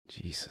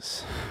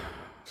Jesus.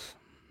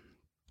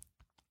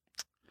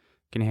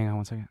 Can you hang on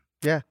 1 second?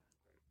 Yeah.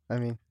 I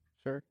mean,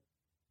 sure.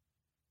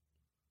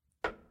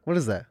 What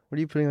is that? What are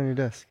you putting on your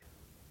desk?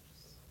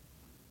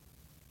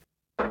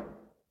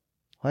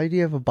 Why do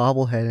you have a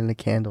bobblehead and a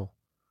candle?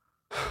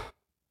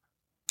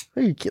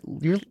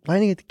 You're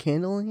lighting at the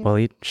candle in here?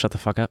 Waleed, shut the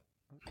fuck up.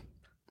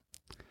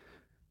 I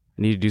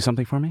need you to do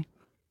something for me.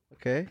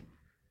 Okay.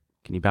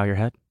 Can you bow your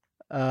head?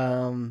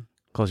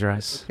 Close your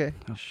eyes. Okay.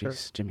 Oh, sure.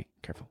 jeez, Jimmy,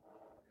 careful.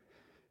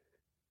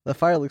 The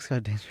fire looks kind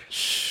of dangerous.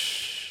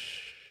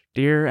 Shh.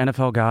 Dear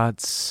NFL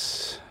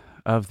gods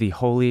of the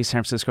holy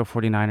San Francisco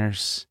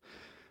 49ers,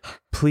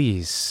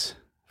 please,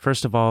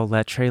 first of all,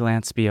 let Trey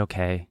Lance be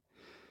okay.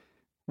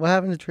 What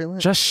happened to Trey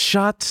Lance? Just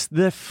shut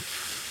the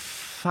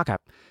fuck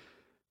up.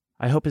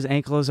 I hope his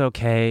ankle is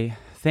okay.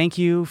 Thank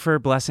you for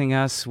blessing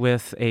us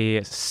with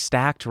a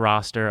stacked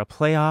roster, a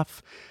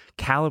playoff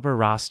caliber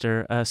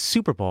roster, a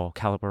Super Bowl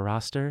caliber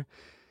roster.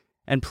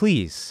 And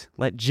please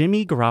let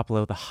Jimmy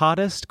Garoppolo, the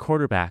hottest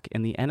quarterback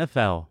in the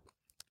NFL,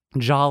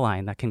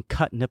 jawline that can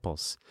cut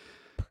nipples.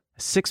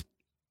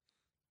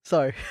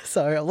 Sorry,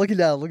 I'm looking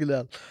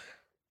down.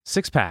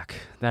 Six-pack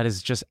that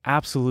is just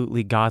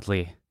absolutely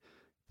godly.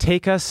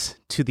 Take us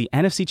to the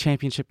NFC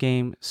Championship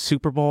game,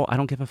 Super Bowl. I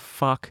don't give a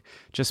fuck.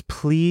 Just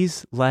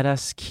please let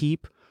us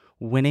keep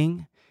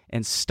winning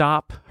and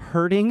stop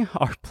hurting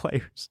our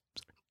players.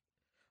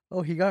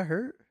 Oh, he got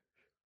hurt?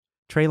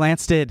 Trey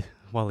Lance did,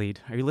 Waleed.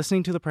 Are you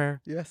listening to the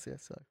prayer? Yes.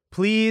 Sorry.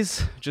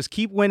 Please just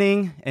keep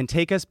winning and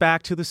take us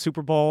back to the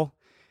Super Bowl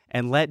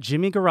and let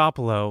Jimmy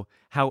Garoppolo,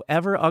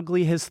 however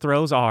ugly his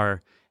throws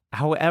are,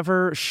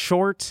 however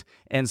short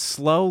and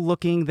slow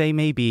looking they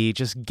may be,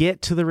 just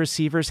get to the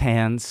receiver's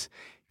hands,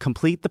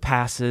 complete the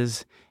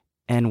passes,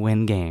 and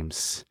win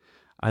games.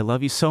 I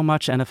love you so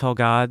much, NFL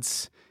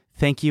gods.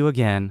 Thank you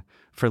again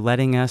for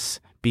letting us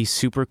be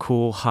super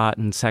cool, hot,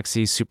 and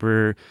sexy,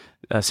 super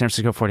San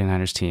Francisco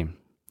 49ers team.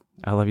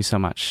 I love you so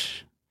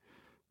much.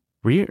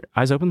 Were your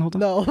eyes open the whole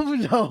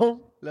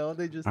time? No,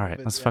 they just... All right,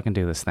 let's fucking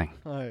do this thing.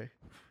 All right.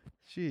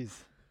 Jeez.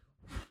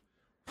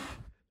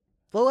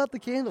 Blow out the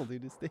candle,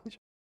 dude. It's dangerous.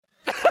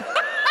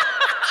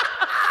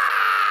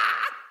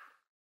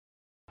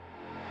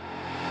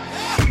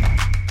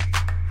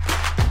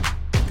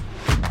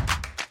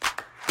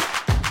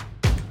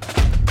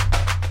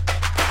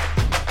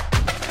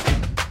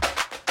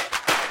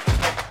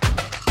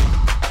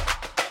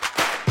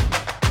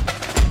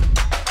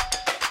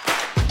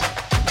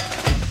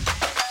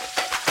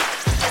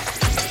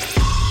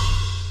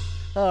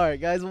 All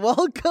right, guys,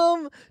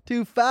 welcome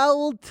to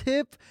Foul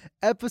Tip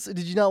episode.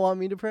 Did you not want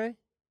me to pray?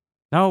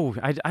 No,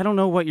 I don't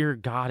know what your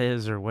God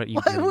is or what you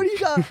do. What do you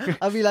got?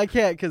 I mean, I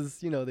can't because,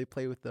 they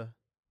play with the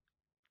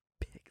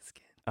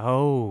pigskin.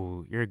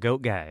 Oh, you're a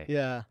goat guy.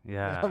 Yeah.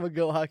 Yeah. I'm a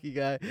goat hockey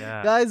guy.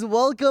 Yeah. Guys,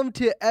 welcome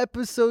to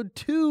episode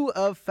 2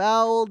 of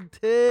Foul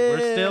Tip.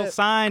 We're still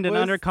signed and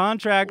under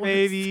contract,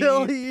 baby.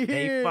 Still here.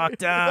 They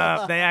fucked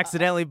up. They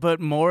accidentally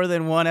put more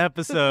than one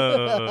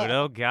episode.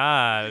 Oh,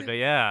 God. But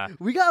yeah.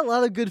 We got a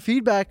lot of good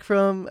feedback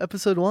from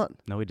episode 1.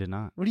 No, we did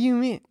not. What do you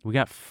mean? We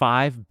got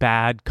 5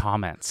 bad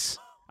comments.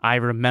 I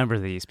remember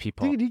these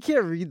people. Dude, you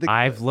can't read the...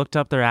 I've looked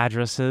up their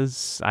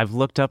addresses. I've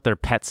looked up their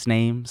pets'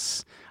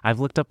 names. I've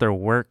looked up their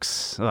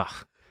works. Ugh.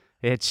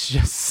 It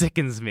just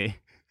sickens me.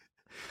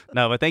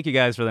 No, but thank you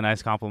guys for the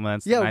nice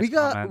compliments. Yeah, nice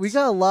we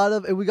got a lot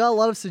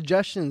of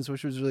suggestions,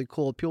 which was really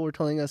cool. People were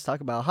telling us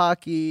talk about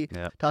hockey,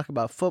 talk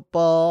about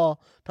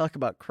football, talk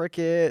about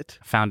cricket.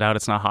 Found out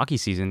it's not hockey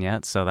season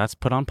yet, so that's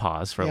put on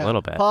pause for a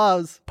little bit.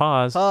 Pause.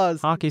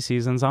 Hockey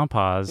season's on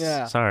pause.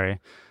 Yeah. Sorry.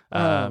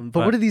 But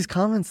what are these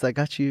comments that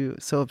got you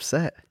so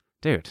upset?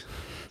 Dude.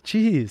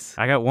 Jeez.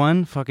 I got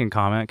one fucking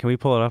comment. Can we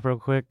pull it up real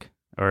quick?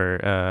 Or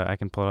I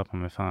can pull it up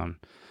on my phone.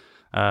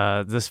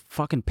 This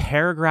fucking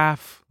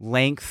paragraph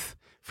length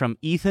from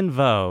Ethan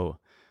Vo.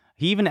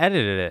 He even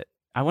edited it.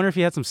 I wonder if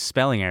he had some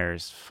spelling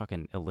errors.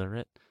 Fucking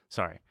illiterate.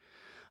 Sorry.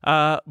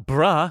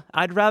 Bruh,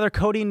 I'd rather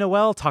Cody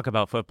Noel talk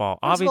about football.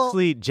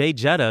 Obviously, Jay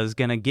Jetta's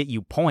gonna get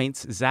you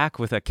points. Zach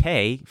with a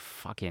K.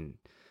 Fucking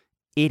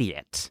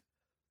idiot.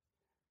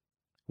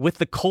 With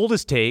the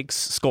coldest takes,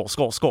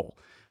 skull.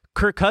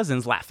 Kirk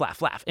Cousins,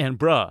 laugh. And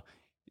bruh,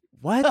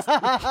 what?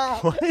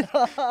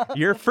 What?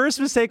 Your first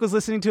mistake was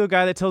listening to a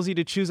guy that tells you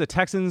to choose a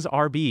Texans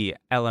RB,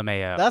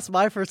 LMAO. That's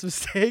my first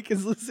mistake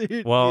is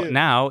listening Well, to you.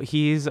 now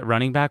he's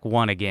running back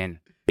 1 again.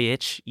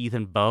 Bitch,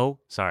 Ethan Bowe.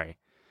 Sorry.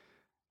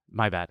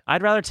 My bad.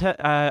 I'd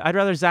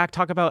rather Zach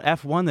talk about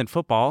F1 than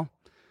football.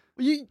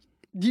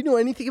 Do you know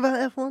anything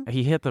about F1?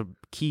 He hit the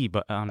key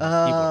on his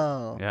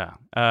keyboard.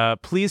 Yeah.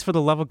 Please, for the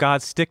love of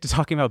God, stick to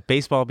talking about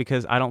baseball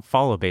because I don't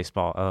follow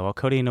baseball. Well,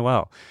 Cody and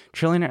Noel.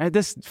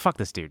 Trillionaire. Fuck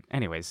this dude.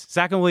 Anyways,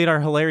 Zach and Waleed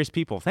are hilarious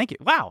people. Thank you.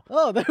 Wow.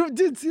 Oh,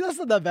 dude, see, that's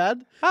not that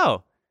bad.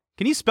 Oh.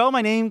 Can you spell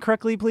my name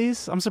correctly,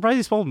 please? I'm surprised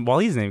you spelled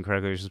Waleed's name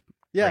correctly.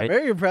 Yeah, right?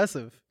 Very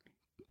impressive.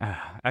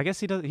 I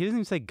guess he doesn't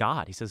even say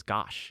God. He says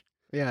gosh.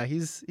 Yeah,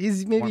 he's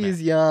maybe Mormon.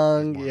 he's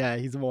young. He's Yeah,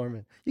 he's a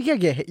Mormon. You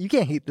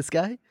can't hate this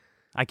guy.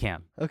 I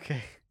can.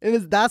 Okay.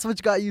 And that's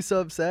what got you so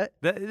upset?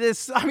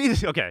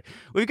 Okay.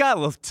 We've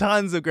got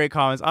tons of great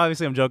comments.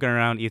 Obviously, I'm joking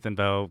around, Ethan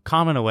Bowe.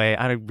 Comment away.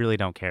 I really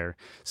don't care.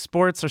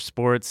 Sports are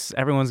sports.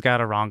 Everyone's got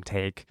a wrong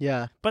take.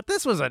 Yeah. But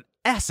this was an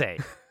essay.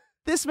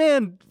 This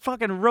man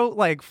fucking wrote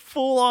like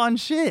full-on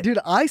shit. Dude,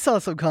 I saw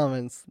some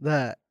comments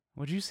that...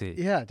 What'd you see?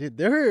 Yeah,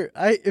 dude.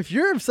 If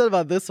you're upset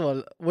about this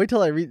one, wait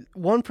till I read.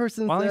 One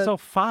person Why said... only saw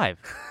 5?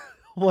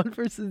 One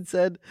person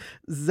said,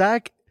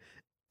 Zach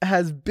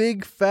has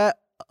big, fat,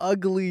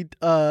 ugly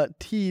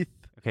teeth.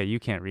 Okay, you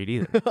can't read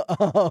either.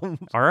 Are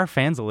our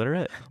fans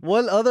illiterate?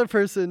 One other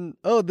person,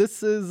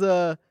 this is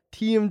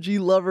TMG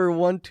Lover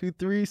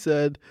 123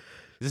 said,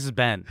 This is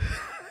Ben.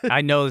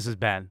 I know this is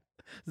Ben.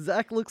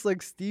 Zach looks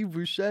like Steve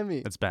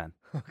Buscemi. It's Ben.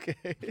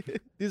 Okay.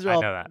 These are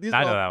all. I know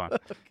that one.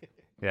 Okay.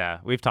 Yeah,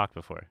 we've talked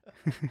before.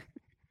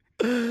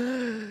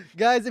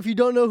 Guys, if you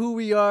don't know who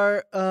we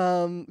are,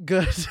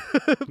 good.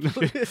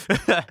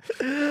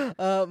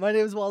 My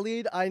name is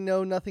Waleed. I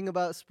know nothing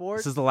about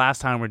sports. This is the last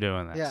time we're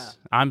doing this. Yeah.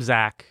 I'm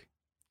Zach.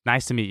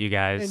 Nice to meet you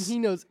guys. And he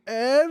knows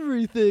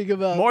everything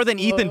about more than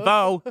Ethan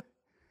Bowe.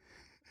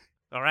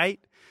 All right?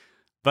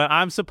 But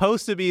I'm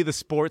supposed to be the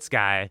sports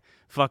guy,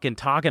 fucking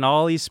talking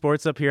all these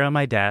sports up here on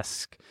my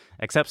desk,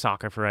 except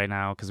soccer for right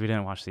now because we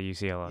didn't watch the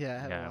UCLA. Yeah, I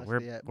haven't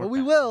watched it yet. But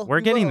we will. We're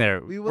getting there.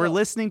 We will. We're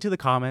listening to the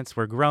comments.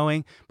 We're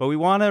growing, but we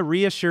want to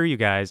reassure you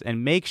guys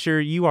and make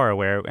sure you are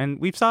aware. And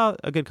we've saw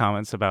a good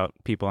comments about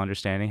people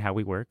understanding how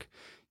we work.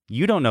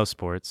 You don't know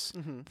sports.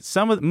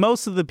 Mm-hmm.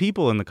 Most of the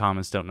people in the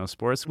comments don't know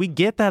sports. We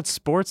get that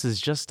sports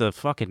is just a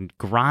fucking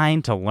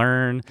grind to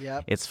learn.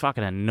 Yep. It's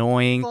fucking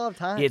annoying. It's a lot of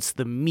time. It's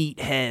the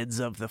meatheads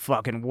of the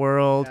fucking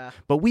world. Yeah.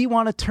 But we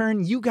want to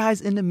turn you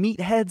guys into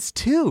meatheads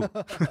too.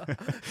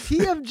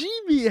 TFG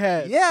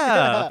meathead.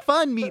 Yeah,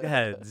 fun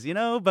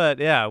meatheads, But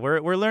yeah,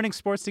 we're learning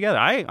sports together.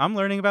 I'm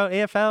learning about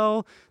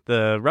AFL,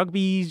 the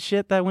rugby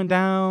shit that went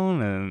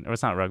down, or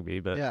it's not rugby,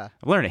 but Yeah.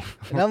 I'm learning.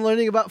 And I'm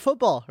learning about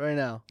football right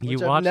now. You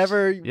Which I've watched-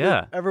 never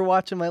Yeah. ever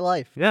watched in my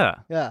life. Yeah.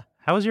 Yeah.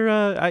 How was your?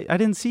 I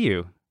didn't see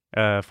you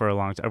for a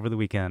long time over the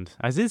weekend.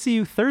 I did see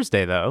you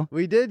Thursday though.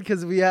 We did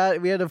because we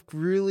had a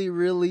really,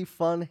 really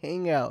fun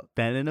hangout.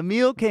 Ben and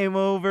Amir came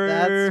over.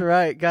 That's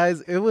right,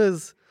 guys. It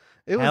was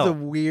Hell. a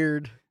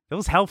weird. It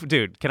was helpful,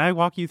 dude. Can I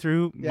walk you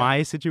through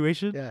my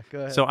situation? Yeah, go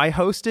ahead. So I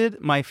hosted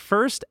my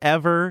first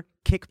ever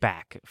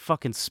kickback,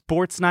 fucking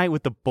sports night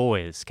with the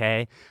boys.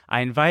 Okay,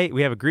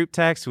 we have a group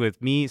text with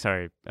me.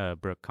 Sorry,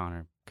 Brooke,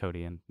 Connor,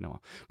 Cody, and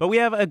Noah. But we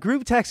have a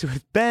group text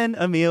with Ben,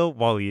 Amir,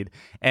 Waleed,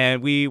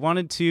 and we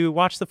wanted to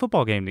watch the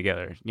football game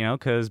together,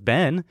 because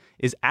Ben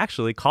is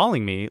actually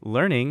calling me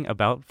learning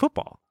about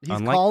football.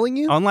 He's calling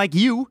you? Unlike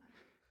you,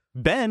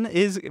 Ben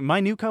is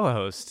my new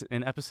co-host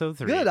in episode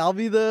 3. Good, I'll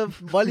be the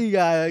funny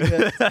guy, I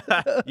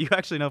guess. You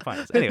actually know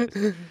finance.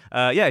 Anyways,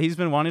 he's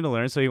been wanting to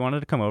learn, so he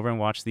wanted to come over and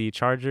watch the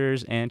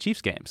Chargers and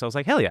Chiefs game. So I was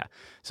like, hell yeah.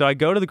 So I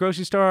go to the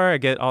grocery store, I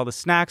get all the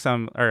snacks.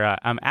 I'm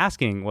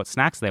asking what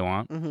snacks they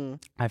want. Mm-hmm.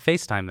 I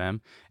FaceTime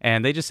them,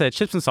 and they just said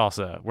chips and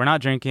salsa. We're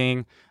not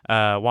drinking.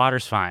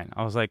 Water's fine.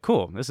 I was like,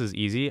 cool, this is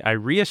easy. I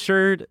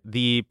reassured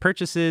the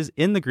purchases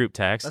in the group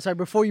text. That's right,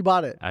 before you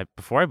bought it.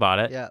 Before I bought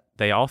it, Yeah.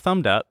 They all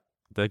thumbed up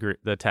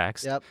the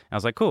text. Yep. I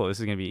was like, cool, this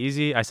is going to be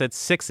easy. I said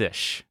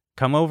 6-ish.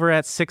 Come over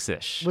at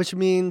 6-ish. Which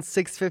means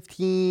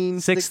 6:15,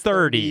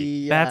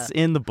 6:30. Yeah. That's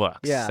in the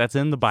books. Yeah. That's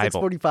in the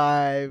Bible.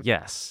 6:45.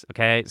 Yes.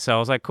 Okay. So I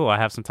was like, cool, I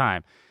have some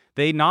time.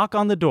 They knock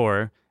on the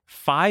door,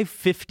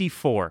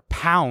 5:54,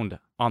 pound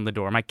on the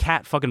door. My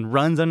cat fucking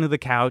runs under the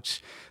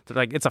couch. They're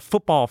like, it's a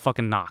football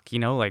fucking knock,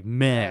 like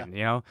men,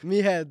 Me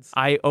heads.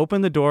 I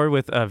open the door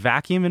with a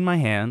vacuum in my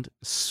hand,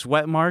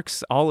 sweat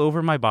marks all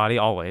over my body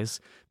always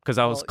because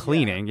I was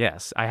cleaning. Yeah.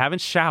 Yes. I haven't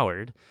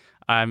showered.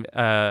 I'm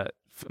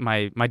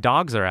my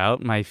dogs are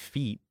out, my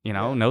feet,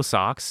 no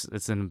socks.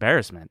 It's an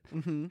embarrassment.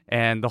 Mm-hmm.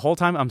 And the whole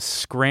time I'm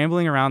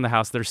scrambling around the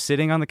house. They're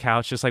sitting on the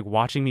couch just like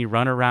watching me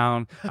run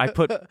around. I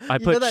put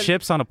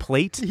chips on a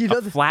plate,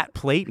 flat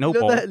plate, no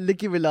bowl. That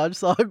Nicki Minaj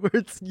song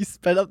where you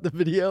sped up the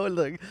video and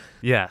like.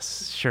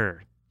 Yes,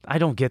 sure. I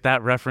don't get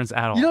that reference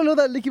at all. You don't know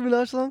that Nicki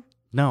Minaj song?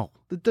 No.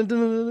 The dun, dun,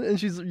 dun, dun,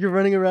 and you're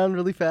running around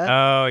really fast.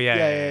 Oh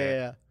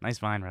yeah. Nice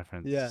Vine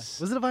reference. Yeah.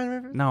 Was it a Vine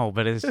reference? No,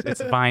 but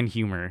it's Vine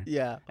humor.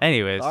 Yeah.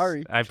 Anyways,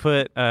 Sorry. I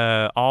put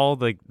all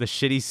the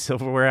shitty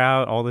silverware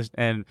out,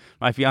 and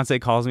my fiance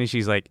calls me.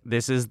 She's like,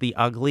 "This is the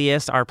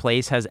ugliest our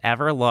place has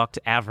ever looked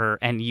ever,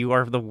 and you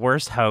are the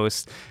worst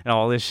host," and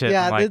all this shit.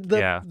 Yeah, I'm like,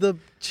 the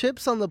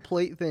chips on the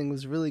plate thing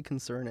was really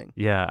concerning.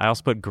 Yeah, I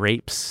also put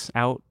grapes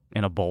out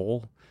in a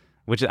bowl.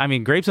 Which, I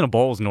mean, grapes in a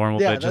bowl is normal,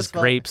 but just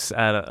fine. grapes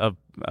at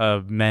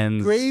a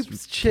men's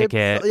grapes, chips,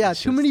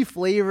 too many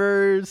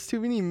flavors, too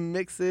many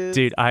mixes.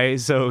 Dude,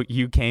 so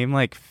you came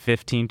like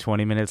 15,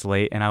 20 minutes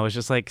late, and I was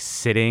just like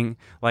sitting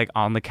like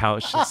on the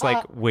couch, just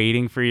like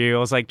waiting for you. I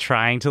was like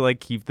trying to like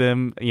keep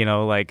them,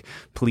 like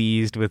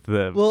pleased with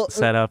the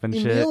setup and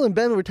shit. Emil and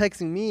Ben were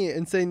texting me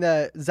and saying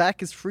that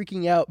Zach is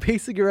freaking out,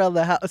 pacing around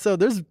the house. So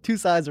there's two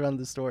sides around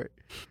the story.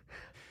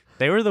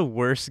 They were the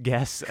worst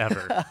guests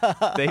ever.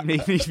 They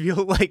made me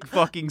feel like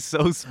fucking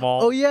so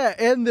small. Oh, yeah.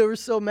 And they were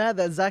so mad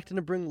that Zach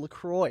didn't bring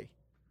LaCroix.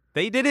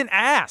 They didn't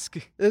ask.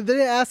 They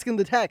didn't ask in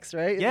the text,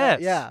 right?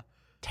 Yes. Yeah.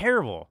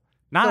 Terrible.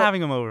 Not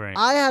having them over.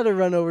 I had to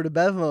run over to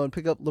Bevmo and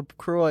pick up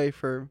LaCroix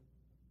for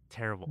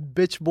terrible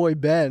bitch boy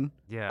Ben.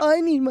 Yeah.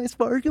 I need my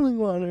sparkling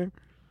water.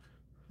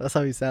 That's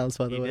how he sounds,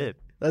 by the way. He did.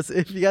 That's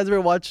if you guys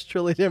ever watched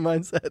Trillionaire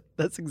Mindset,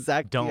 that's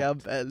exactly how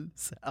Ben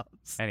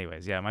sounds.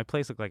 Anyways, yeah, my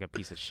place looked like a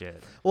piece of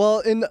shit. Well,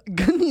 in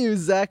good news,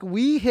 Zach,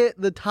 we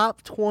hit the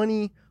top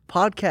 20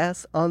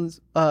 podcasts on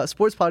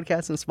sports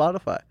podcasts on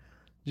Spotify.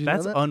 Did you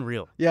know that?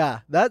 Unreal. Yeah,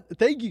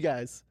 thank you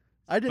guys.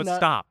 I did not. But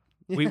stop.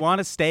 Yeah. We want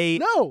to stay.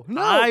 No.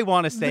 I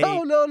want to stay.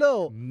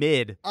 No.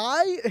 Mid.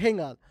 Hang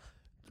on.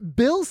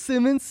 Bill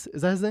Simmons,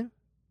 is that his name?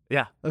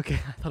 Yeah. Okay,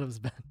 I thought it was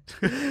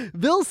Ben.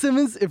 Bill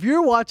Simmons, if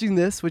you're watching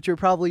this, which you're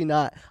probably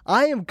not,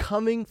 I am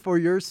coming for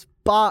your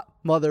spot,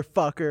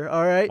 motherfucker,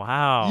 all right?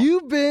 Wow.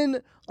 You've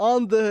been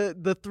on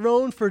the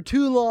throne for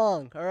too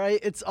long, all right?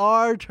 It's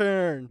our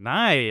turn.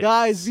 Nice.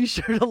 Guys, be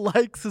sure to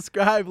like,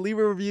 subscribe, leave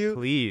a review.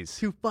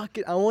 Please.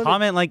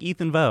 Comment like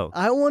Ethan Voe.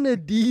 I want to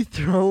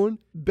dethrone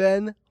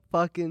Ben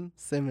fucking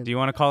Simmons. Do you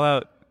want to call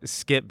out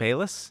Skip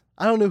Bayless?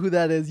 I don't know who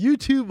that is. You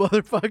too,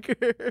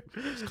 motherfucker.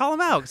 Just call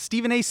him out.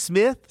 Stephen A.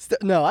 Smith?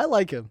 No, I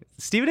like him.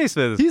 Stephen A.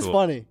 Smith is He's cool.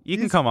 funny. You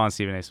can come on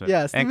Stephen A. Smith.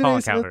 Yeah, and Stephen Colin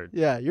A. Smith. Cowherd.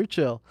 Yeah, you're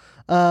chill.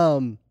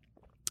 Love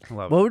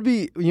what would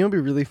be, be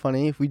really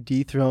funny if we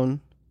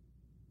dethrone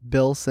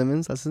Bill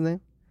Simmons? That's his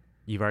name?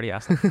 You've already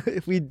asked him?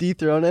 If we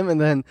dethrone him and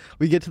then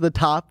we get to the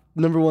top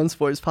 #1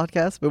 sports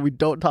podcast, but we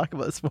don't talk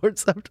about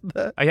sports after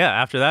that. Yeah,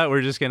 after that,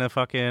 we're just going to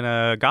fucking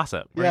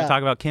gossip. We're going to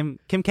talk about Kim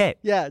K.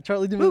 Yeah,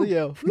 Charlie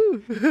D'Amelio.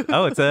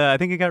 Oh, it's I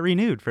think it got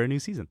renewed for a new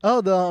season. Oh,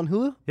 on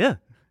Hulu? Yeah.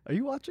 Are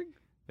you watching?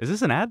 Is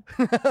this an ad?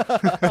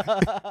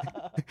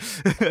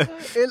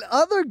 In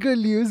other good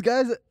news,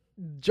 guys,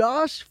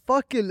 Josh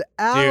fucking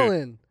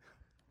Allen.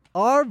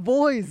 Our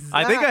boys. Zach.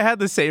 I think I had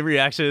the same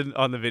reaction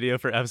on the video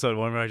for episode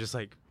 1 where I just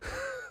like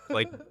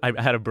I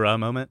had a bruh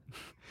moment.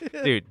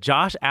 Dude,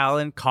 Josh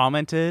Allen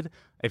commented,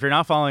 if you're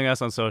not following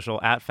us on social,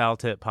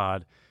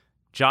 @FoulTipPod,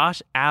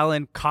 Josh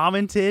Allen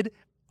commented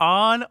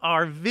on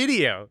our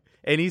video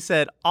and he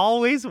said,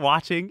 always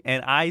watching,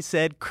 and I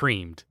said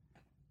creamed.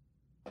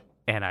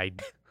 And I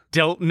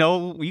don't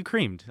know, you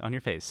creamed on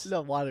your face.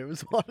 No, water. It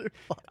was water.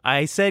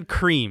 I said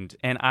creamed,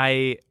 and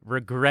I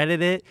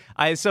regretted it.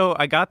 So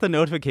I got the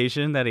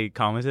notification that he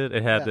commented.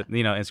 It had,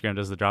 Instagram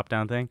does the drop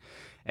down thing.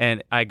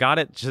 And I got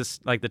it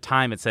just like the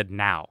time it said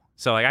now.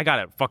 So like I got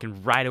it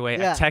fucking right away.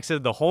 Yeah. I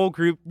texted the whole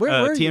group,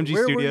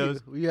 TMG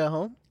Studios. Were you at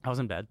home? I was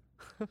in bed,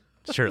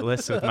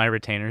 shirtless with my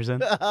retainers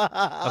in.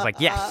 I was like,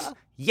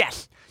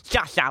 yes,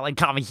 Josh Allen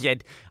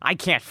commented. I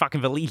can't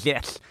fucking believe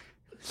this.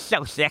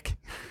 So sick.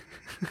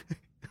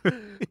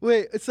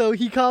 Wait, so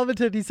he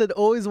commented, he said,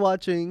 always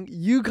watching.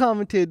 You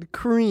commented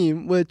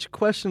cream, which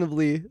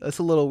questionably, that's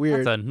a little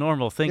weird. That's a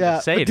normal thing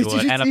to say to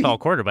an NFL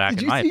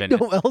quarterback, in my opinion. Did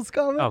you see Noel's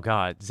comment? Oh,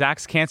 God.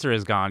 Zach's cancer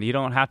is gone. You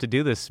don't have to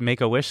do this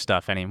Make-A-Wish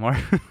stuff anymore.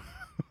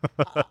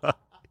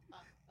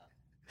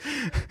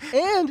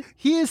 And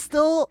he is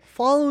still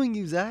following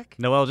you, Zach.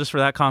 Noel, just for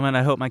that comment,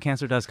 I hope my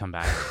cancer does come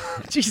back.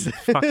 Jesus.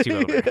 Fucked you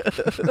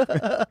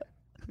over.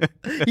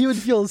 He would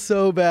feel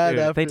so bad Dude,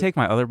 after. if they take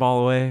my other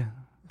ball away,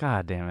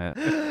 God damn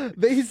it.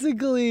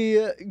 Basically,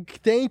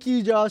 thank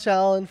you, Josh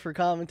Allen, for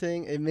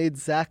commenting. It made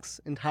Zach's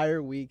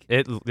entire week.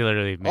 It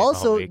literally made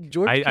also, the whole week.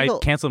 George I Kittle.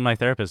 canceled my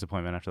therapist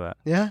appointment after that.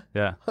 Yeah?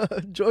 Yeah.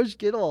 George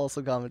Kittle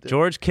also commented.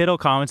 George Kittle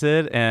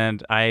commented,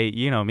 and I,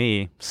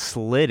 me,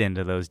 slid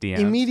into those DMs.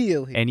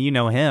 Immediately. And you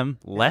know him,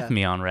 left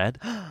me on red.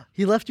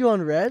 He left you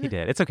on red? He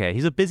did. It's okay.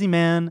 He's a busy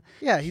man.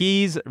 Yeah.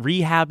 He's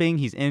rehabbing.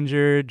 He's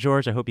injured.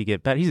 George, I hope you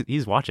get better.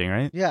 He's watching,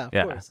 right? Yeah,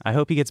 of course. I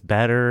hope he gets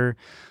better.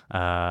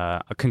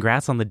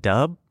 Congrats on the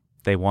dub.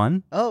 They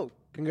won. Oh,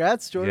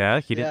 congrats, George. Yeah,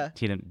 he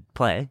didn't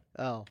play.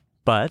 Oh.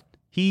 But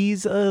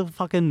he's a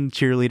fucking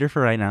cheerleader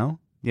for right now,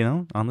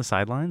 on the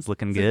sidelines,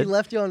 looking good. He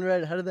left you on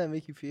red. How did that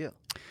make you feel?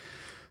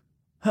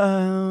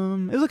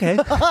 It was okay.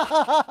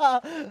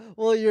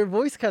 Well, your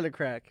voice kind of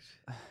cracked.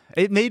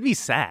 It made me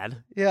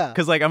sad. Yeah.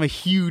 Because, I'm a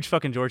huge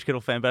fucking George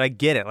Kittle fan, but I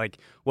get it.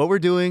 What we're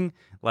doing,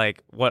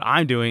 what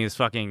I'm doing is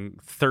fucking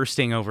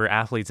thirsting over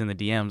athletes in the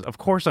DMs. Of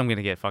course I'm going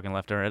to get fucking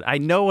left or right. I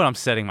know what I'm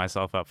setting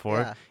myself up for.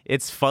 Yeah.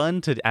 It's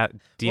fun to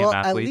DM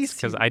athletes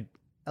because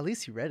At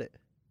least he read it.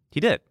 He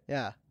did.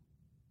 Yeah.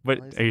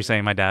 But are you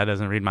saying my dad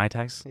doesn't read my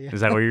text? Yeah. Is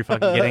that where you're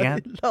fucking getting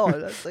at? No,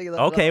 I'm not saying that.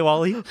 Okay,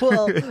 Wally.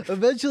 Well,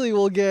 eventually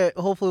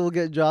hopefully we'll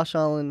get Josh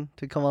Allen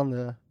to come on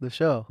the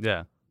show.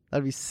 Yeah.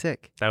 That'd be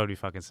sick. That would be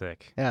fucking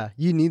sick. Yeah,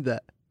 you need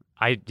that.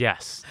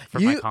 Yes, for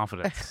my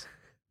confidence.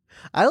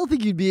 I don't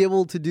think you'd be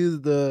able to do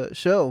the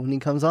show when he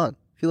comes on.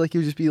 I feel like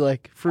you'd just be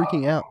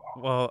freaking out.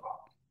 Well,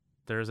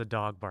 there's a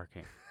dog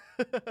barking.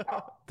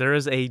 There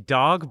is a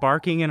dog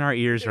barking in our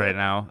ears right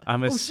now.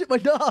 Oh shit, my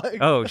dog!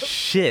 Oh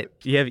shit!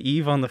 You have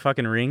Eve on the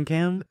fucking ring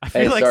cam. I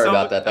feel like sorry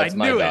about that. That's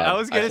my dog. I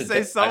was gonna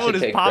say someone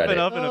is popping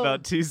up in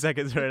about 2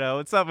 seconds right now.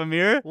 What's up,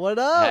 Amir? What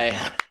up? Hey,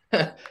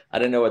 I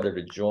didn't know whether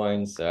to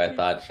join, so I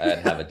thought I'd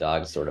have a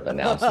dog sort of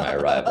announce my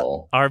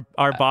arrival. Our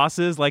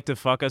bosses like to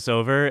fuck us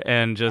over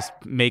and just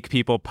make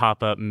people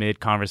pop up mid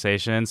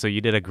conversation. So you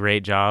did a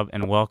great job,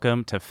 and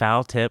welcome to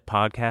Foul Tip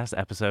Podcast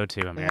Episode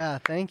 2, Amir. Yeah,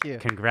 thank you.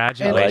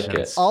 Congratulations. I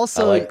like it.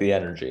 Also, I like the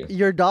energy.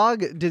 Your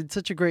dog did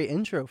such a great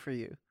intro for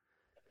you.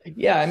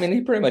 Yeah, I mean,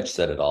 he pretty much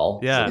said it all.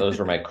 Yeah. So those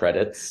were my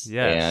credits.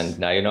 Yes. And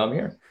now you know I'm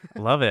here.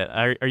 Love it.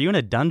 Are you in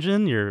a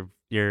dungeon? Your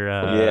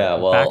yeah,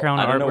 well,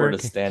 background I don't artwork? know where to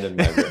stand in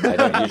my room. I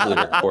don't usually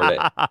record it.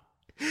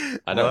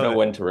 I don't know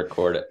when to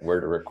record it, where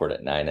to record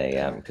at 9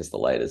 a.m. because the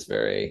light is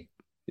very,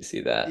 you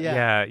see that?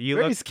 Yeah, you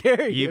very look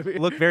scary. You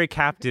look very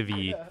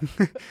captive-y.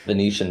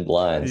 Venetian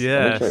blinds.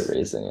 Yes. Let me try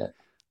raising it.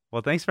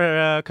 Well, thanks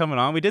for coming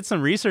on. We did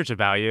some research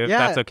about you, if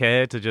that's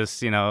okay, to just,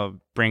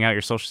 bring out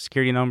your social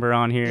security number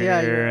on here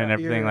and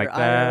everything like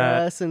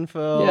that. IRS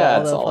info.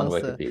 Yeah, it's all on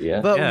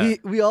Wikipedia. But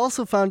we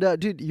also found out,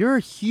 dude, you're a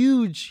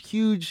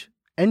huge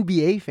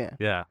NBA fan.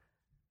 Yeah.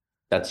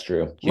 That's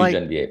true. Huge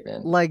NBA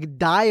fan. Like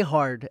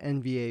diehard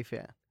NBA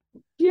fan.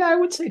 Yeah, I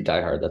would say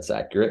diehard. That's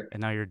accurate.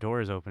 And now your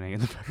door is opening in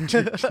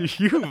the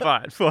you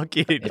bought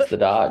fucking. It's the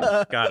dog.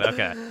 God,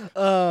 okay.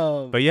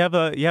 But you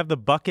have the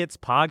Buckets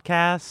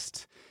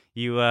podcast.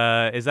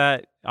 Is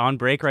that on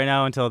break right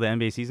now until the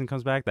NBA season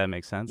comes back? That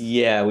makes sense.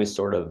 Yeah, we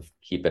sort of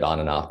keep it on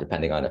and off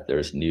depending on if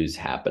there's news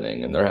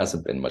happening, and there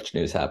hasn't been much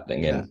news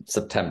happening in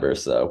September,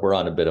 so we're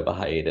on a bit of a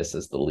hiatus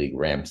as the league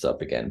ramps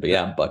up again. But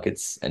yeah,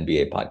 Buckets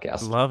NBA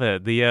podcast. Love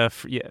it.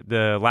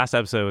 The last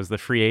episode was the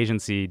free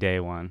agency day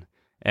one.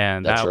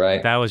 And that's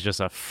right. That was just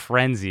a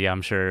frenzy,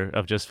 I'm sure,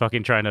 of just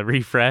fucking trying to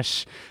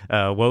refresh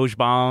Woj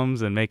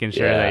bombs and making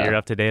sure that you're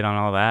up to date on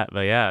all that.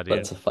 But yeah, dude.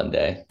 That's a fun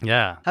day.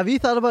 Yeah. Have you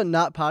thought about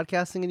not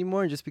podcasting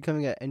anymore and just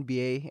becoming an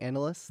NBA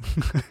analyst?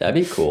 That'd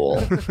be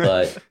cool.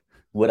 But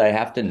would I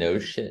have to know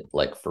shit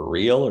like for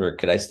real, or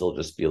could I still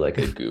just be like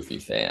a goofy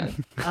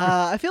fan?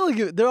 I feel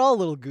like they're all a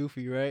little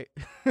goofy, right?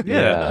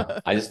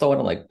 Yeah. I just don't want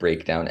to like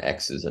break down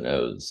X's and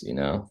O's,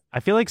 I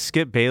feel like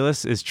Skip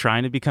Bayless is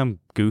trying to become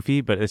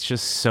goofy, but it's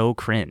just so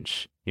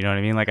cringe. You know what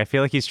I mean? Like, I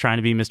feel like he's trying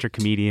to be Mr.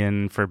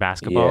 Comedian for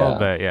basketball,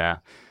 but yeah.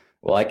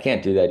 Well, I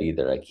can't do that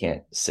either. I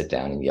can't sit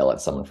down and yell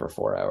at someone for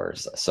 4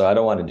 hours. So I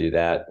don't want to do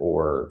that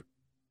or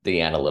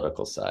the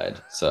analytical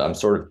side. So I'm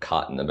sort of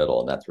caught in the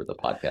middle, and that's where the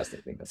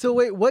podcasting thing comes. So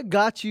wait, what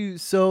got you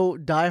so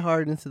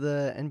diehard into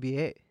the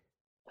NBA?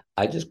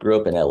 I just grew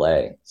up in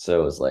LA,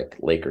 so it was like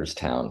Lakers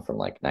town from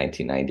like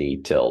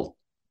 1990 till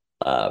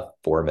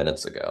 4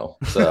 minutes ago.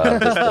 So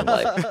I've just been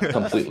like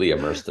completely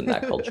immersed in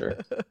that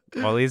culture.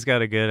 Well, he's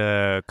got a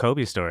good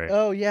Kobe story.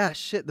 Oh yeah,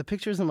 shit. The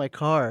picture's in my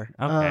car.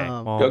 Okay,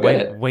 well, go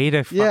get it. Way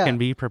to fucking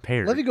be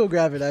prepared. Let me go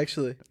grab it.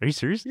 Actually, are you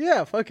serious?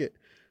 Yeah, fuck it.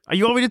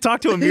 You want me to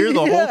talk to Amir the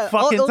whole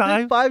fucking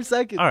time? 5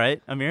 seconds. All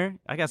right, Amir,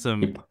 I got some.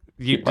 Do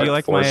you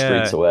like 4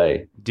 streets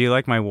away? Do you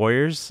like my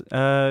Warriors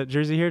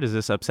jersey here? Does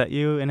this upset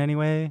you in any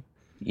way?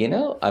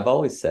 I've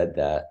always said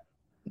that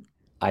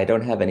I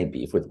don't have any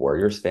beef with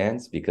Warriors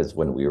fans because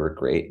when we were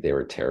great, they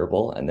were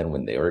terrible. And then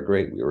when they were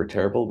great, we were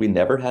terrible. We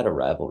never had a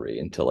rivalry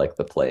until like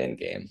the play-in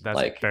game. That's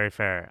like, very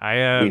fair.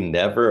 We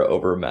never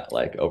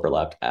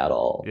overlapped at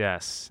all.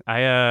 Yes. I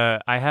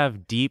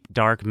have deep,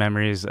 dark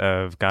memories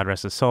of, God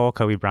rest his soul,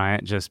 Kobe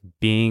Bryant just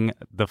being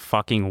the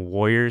fucking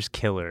Warriors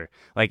killer.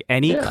 Like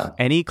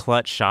any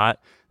clutch shot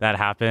that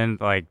happened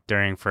like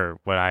during, for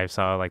what I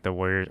saw, like the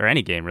Warriors, or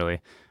any game really,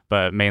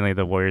 but mainly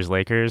the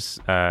Warriors-Lakers,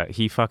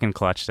 he fucking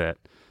clutched it.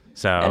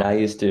 So, and I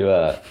used to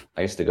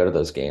go to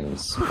those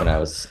games when I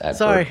was at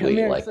Berkeley.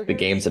 Amir, like the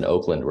games in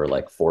Oakland were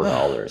like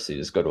 $4. So you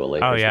just go to a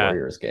Lakers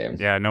Warriors game.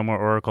 Yeah, no more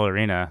Oracle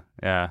Arena.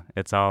 Yeah,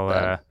 it's all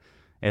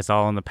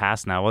in the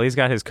past now. Well, he's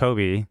got his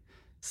Kobe.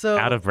 So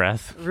out of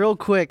breath. Real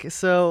quick,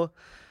 so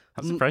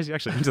I'm surprised you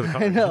actually into the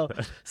car. I know.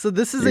 So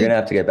this is You're gonna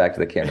have to get back to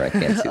the camera. I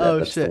can't see that. Oh,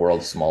 That's shit. the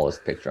world's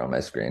smallest picture on my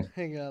screen.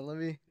 Hang on, let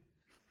me.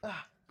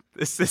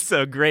 This is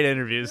a great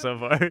interview so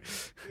far. Here it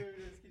is. Can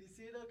you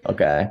see it?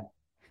 Okay.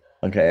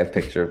 Okay, a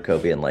picture of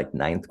Kobe in like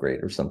 9th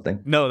grade or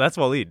something. No, that's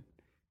Waleed.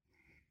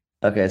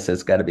 Okay, so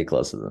it's got to be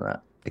closer than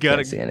that.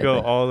 Gotta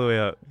go all the way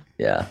up.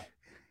 Yeah.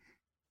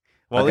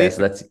 Waleed, okay,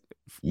 so that's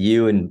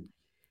you and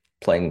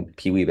playing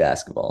Pee-wee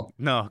basketball.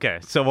 No, okay.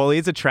 So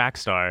Waleed's a track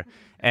star,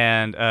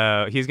 and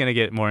he's going to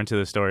get more into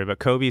the story, but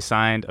Kobe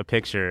signed a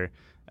picture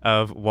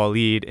of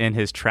Waleed in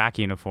his track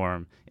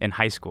uniform in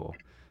high school.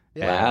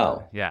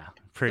 Wow. Yeah,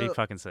 pretty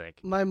fucking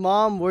sick. My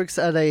mom works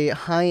at a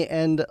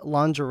high-end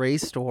lingerie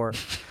store.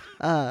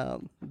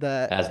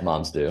 As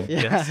moms do.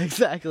 Yeah, Yes.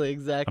 exactly.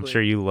 I'm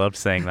sure you loved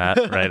saying that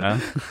right now.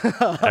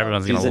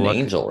 Everyone's She's gonna an look.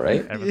 angel,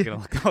 right? Everyone's gonna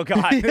look. Oh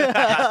God.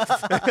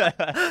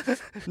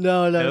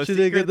 No, she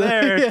did secret good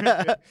there.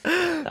 Yeah.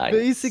 Nice.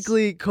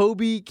 Basically,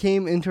 Kobe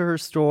came into her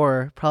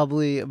store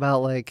probably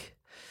about like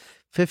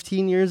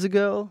 15 years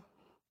ago,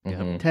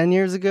 Mhm. 10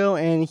 years ago,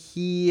 and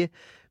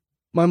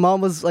my mom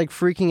was like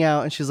freaking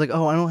out, and she's like,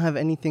 "Oh, I don't have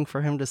anything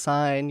for him to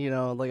sign,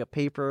 like a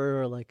paper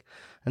or like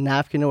a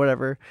napkin or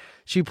whatever."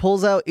 She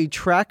pulls out a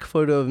track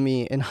photo of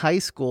me in high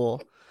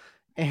school,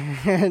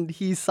 and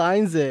he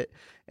signs it.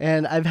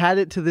 and I've had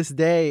it to this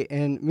day.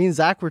 And me and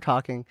Zach were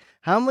talking.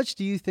 How much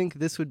do you think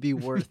this would be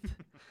worth?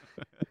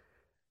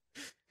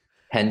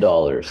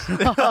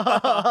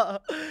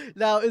 $10.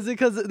 Now, is it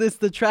because it's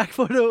the track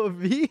photo of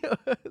me?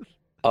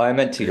 Oh, I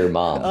meant to your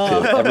mom.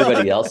 Oh. To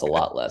everybody else, a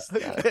lot less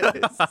than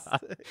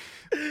that.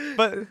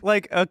 But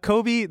like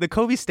the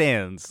Kobe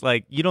stands,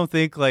 like you don't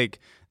think like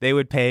they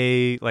would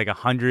pay like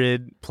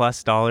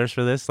 $100+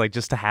 for this, like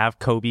just to have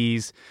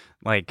Kobe's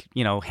like,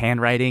 you know,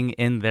 handwriting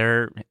in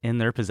their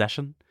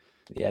possession?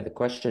 Yeah, the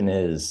question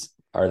is,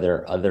 are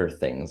there other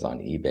things on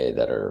eBay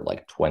that are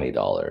like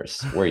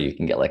 $20 where you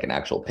can get like an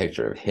actual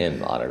picture of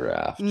him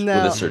autographed with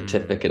No. a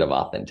certificate of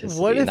authenticity?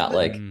 What if Not the-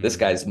 like this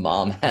guy's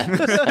mom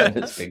has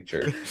his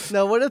picture.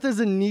 Now, what if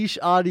there's a niche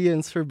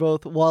audience for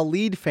both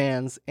Waleed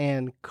fans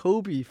and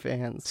Kobe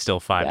fans? Still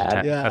 5 to That-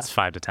 10. Yeah. That's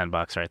 $5 to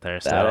 $10 right there.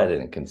 That I So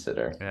didn't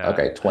consider. Yeah.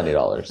 Okay,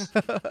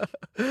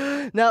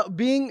 $20. Now,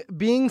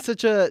 being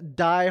such a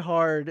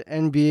diehard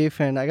NBA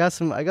fan, I got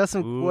some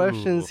Ooh,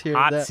 questions here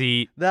hot that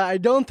seat, I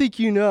don't think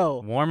you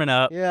know. warming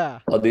up. Yeah,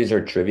 Oh, these are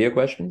trivia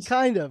questions?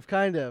 kind of.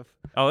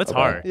 Oh, it's Okay.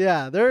 hard.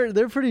 Yeah,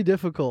 they're pretty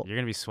difficult. You're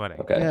gonna be sweating.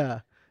 Okay. Yeah,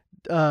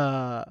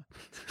 they're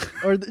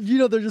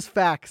just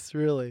facts,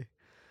 really.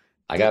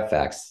 I got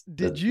facts.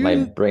 My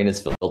brain is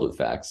filled with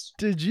facts.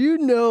 Did you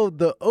know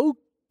the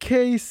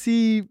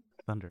OKC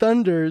Thunder.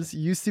 Thunders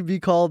used to be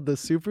called the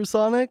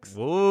Supersonics?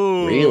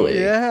 Whoa. Really?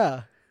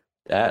 Yeah.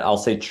 That I'll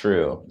say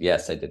true.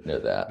 Yes, I did know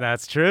that.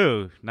 That's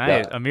true.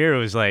 Nice. Yeah. Amir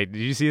was like, did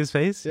you see his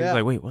face? He was Yeah.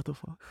 like, wait, what the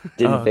fuck?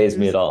 Didn't Oh, faze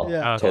me at all.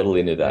 Yeah. Okay.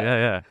 Totally knew that.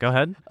 Yeah. Go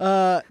ahead.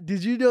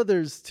 Did you know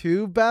there's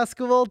 2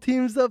 basketball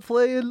teams that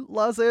play in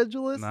Los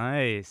Angeles?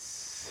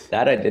 Nice.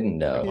 That I didn't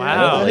know. Wow. I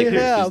know the Lakers.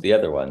 Yeah. Who's the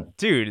other one?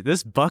 Dude,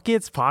 this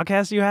Buckets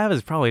podcast you have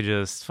is probably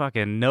just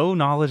fucking no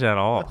knowledge at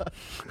all.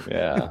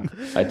 Yeah.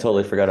 I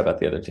totally forgot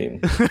about the other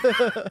team.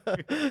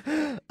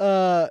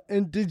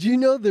 And did you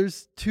know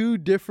there's 2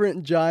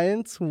 different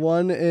Giants,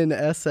 one in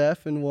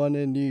SF and one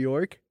in New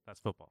York? That's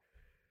football.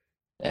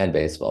 And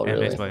baseball, And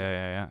really. baseball,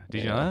 yeah.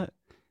 Did you Yeah. know that?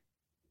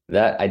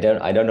 That I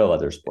don't know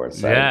other sports.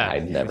 So Yeah. I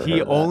never He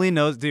heard of that. only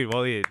knows, dude,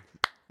 Waleed.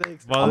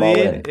 Thanks. I'm all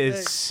Waleed in. is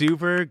Thanks.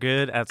 super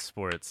good at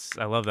sports.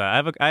 I love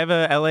that. I have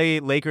a LA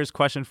Lakers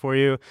question for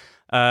you.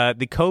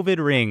 The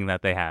COVID ring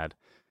that they had.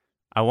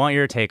 I want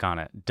your take on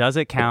it. Does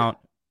it count?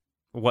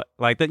 What,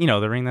 like the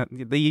the ring, that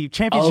the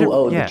championship?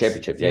 Oh, Yes. the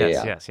championship.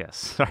 Yeah, yes.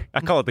 Sorry, I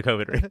call it the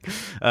COVID ring.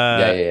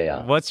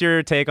 Yeah. What's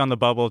your take on the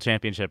bubble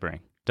championship ring?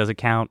 Does it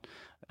count?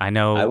 I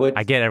know.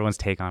 I get everyone's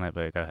take on it,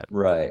 but go ahead.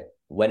 Right.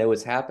 When it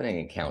was happening,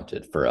 it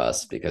counted for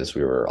us because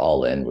we were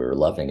all in. We were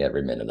loving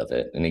every minute of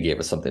it. And it gave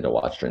us something to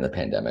watch during the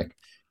pandemic.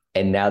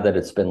 And now that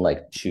it's been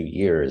like 2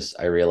 years,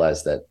 I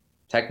realized that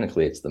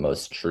technically it's the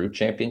most true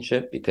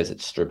championship because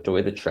it stripped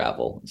away the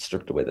travel, it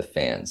stripped away the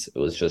fans. It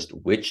was just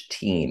which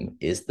team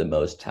is the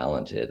most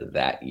talented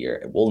that year.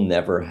 It will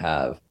never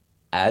have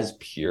as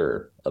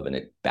pure of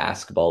a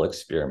basketball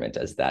experiment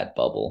as that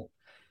bubble.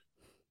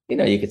 You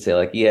know, you could say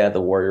like, yeah,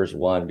 the Warriors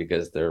won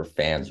because their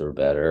fans were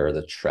better, or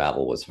the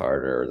travel was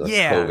harder, or the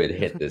COVID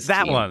hit this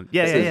that team. one.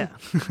 This Yeah.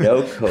 is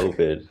no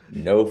COVID,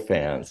 no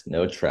fans,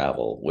 no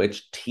travel.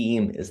 Which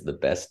team is the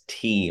best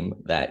team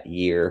that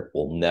year?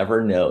 We'll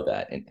never know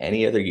that in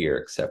any other year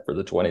except for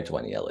the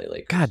 2020 LA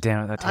Lakers. God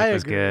damn it, that I take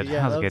was agree. good.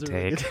 Yeah, that was a that good was a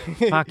really take.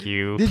 good- Fuck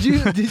you. Did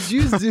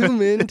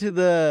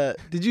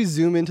you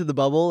zoom into the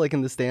bubble, like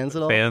in the stands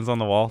at all? Fans on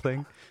the wall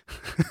thing?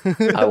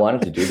 I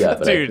wanted to do that,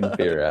 but Dude, I couldn't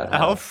figure out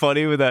How how.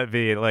 funny would that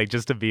be? Like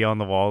just to be on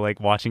the wall,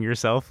 like watching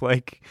yourself,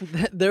 like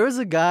There was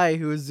a guy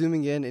who was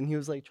zooming in and he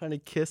was like trying to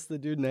kiss the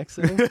dude next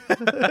to him.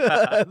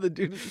 The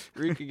dude was just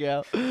freaking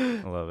out.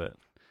 I love it.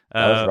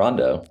 That was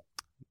Rondo.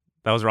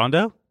 That was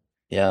Rondo?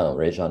 Yeah,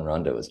 Rajon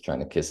Rondo was trying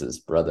to kiss his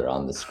brother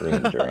on the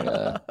screen during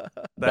a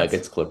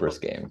Nuggets Clippers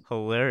game.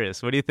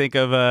 Hilarious. What do you think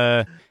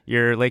of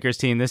your Lakers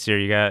team this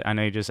year? I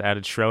know you just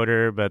added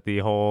Schroeder, but the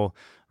whole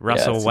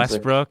Russell seems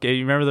Westbrook. You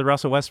remember the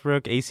Russell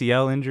Westbrook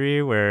ACL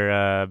injury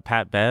where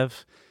Pat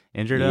Bev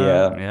injured him?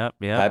 Yeah.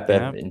 Yep. Pat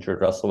Bev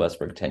injured Russell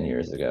Westbrook 10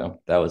 years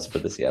ago. That was for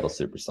the Seattle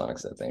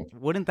Supersonics, I think.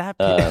 Wouldn't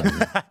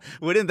that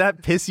wouldn't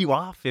that piss you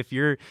off if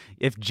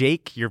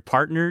Jake, your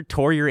partner,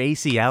 tore your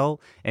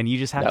ACL and you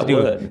just have to do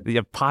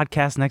a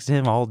podcast next to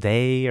him all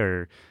day,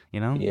 or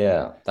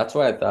Yeah, that's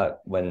why I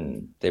thought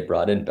when they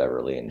brought in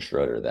Beverly and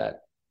Schroeder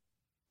that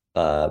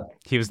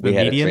he was we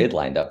had median? a trade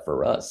lined up for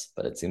Russ,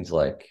 but it seems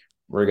like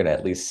we're gonna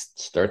at least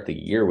start the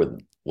year with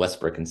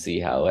Westbrook and see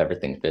how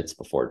everything fits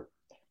before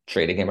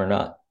trading him or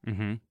not.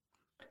 Mm-hmm.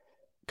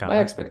 My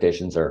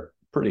expectations are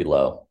pretty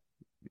low.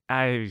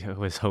 I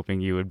was hoping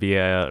you would be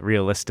a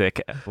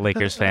realistic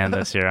Lakers fan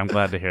this year. I'm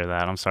glad to hear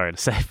that. I'm sorry to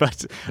say,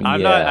 but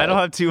I'm not. I don't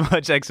have too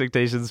much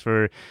expectations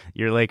for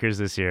your Lakers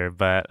this year.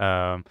 But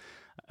yeah,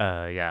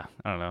 I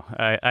don't know.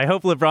 I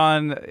hope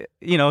LeBron.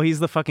 He's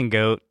the fucking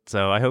GOAT.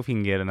 So I hope he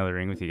can get another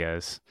ring with you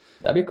guys.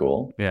 That'd be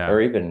cool. Yeah,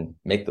 or even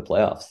make the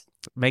playoffs.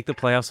 Make the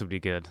playoffs would be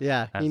good.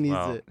 Yeah, he needs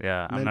it.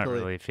 Yeah, I'm not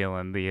really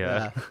feeling the.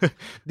 Yeah.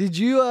 Did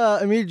you,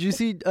 Amir? Did you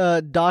see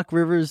Doc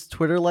Rivers'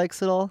 Twitter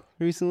likes at all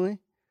recently?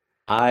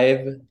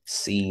 I've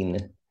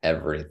seen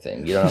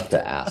everything. You don't have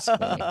to ask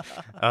me.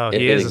 Oh, If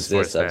he it is a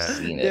sports exists, I've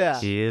fan. seen it. Yeah.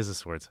 He is a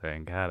sports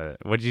fan. Got it.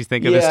 What did you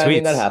think of his Yeah, tweets? I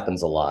mean, that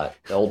happens a lot.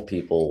 The old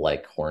people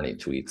like horny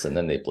tweets, and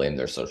then they blame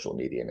their social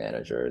media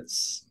manager.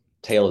 It's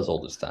tale as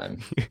old as time.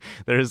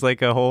 There's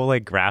like a whole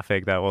like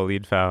graphic that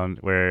Waleed found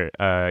where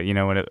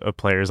when a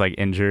player's like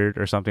injured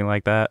or something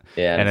like that.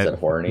 Yeah, and it said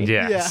horny.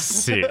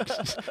 Yes, dude.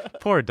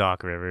 Poor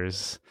Doc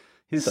Rivers.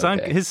 His It's son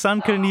okay. his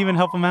son couldn't even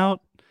help him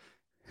out.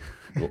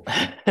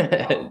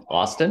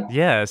 Austin?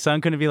 Yeah, his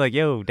son couldn't be like,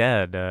 "Yo,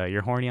 Dad,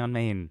 you're horny on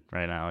Maine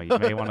right now. You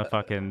may want to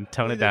fucking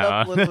tone it Clean up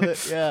down." a little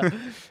bit, yeah.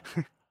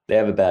 They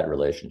have a bad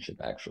relationship,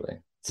 actually.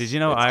 Did you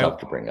know It's tough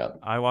to bring up.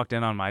 I walked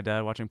in on my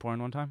dad watching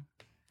porn one time?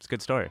 It's a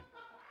good story.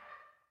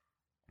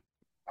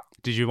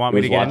 Did you want He me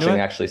was to get into watching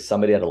it? actually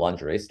somebody at a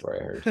lingerie store,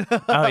 I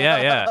heard. Oh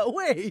yeah.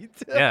 Wait.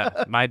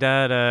 Yeah, my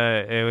dad.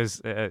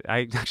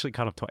 I actually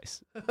caught him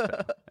twice.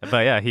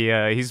 But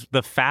yeah, he's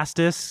the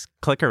fastest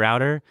clicker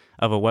outer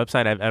of a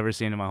website I've ever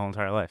seen in my whole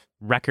entire life.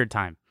 Record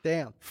time.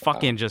 Damn.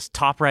 Fucking just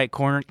top right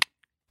corner.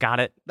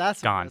 Got it.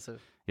 That's Gone.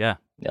 impressive. Yeah.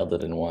 Nailed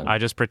it in one. I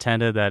just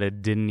pretended that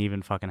it didn't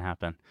even fucking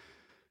happen.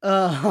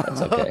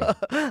 That's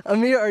okay.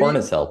 Amir, Porn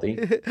is healthy.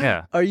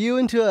 Yeah. Are you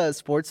into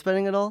sports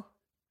betting at all?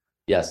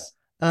 Yes.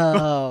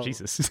 Oh,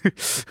 Jesus.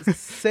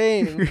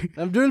 Same.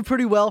 I'm doing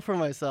pretty well for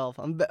myself.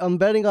 I'm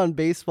betting on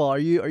baseball. Are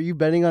you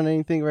betting on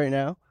anything right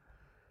now?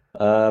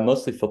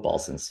 Mostly football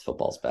since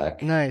football's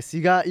back. Nice.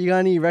 You got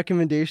any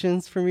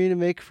recommendations for me to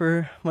make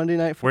for Monday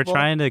Night We're Football?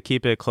 trying to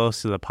keep it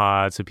close to the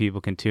pod so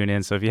people can tune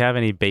in. So if you have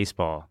any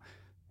baseball,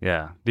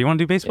 yeah. Do you want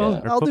to do baseball?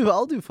 Yeah. or I'll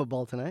football? do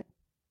football tonight.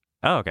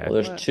 Oh, okay.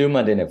 Well, there's 2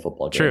 Monday Night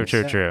Football games.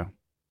 True.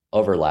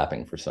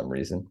 Overlapping for some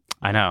reason.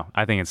 I know.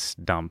 I think it's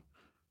dumb.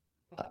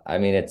 I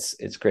mean,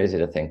 it's crazy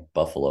to think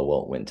Buffalo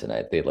won't win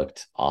tonight. They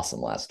looked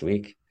awesome last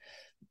week.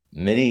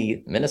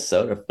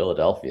 Minnesota,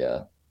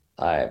 Philadelphia.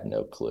 I have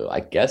no clue. I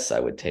guess I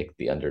would take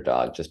the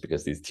underdog just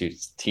because these two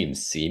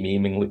teams seem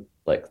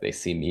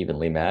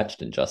evenly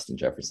matched, and Justin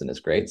Jefferson is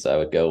great. So I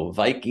would go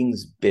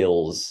Vikings,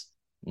 Bills,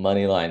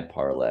 moneyline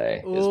parlay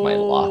is my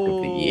lock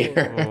of the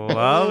year.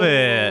 Love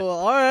it.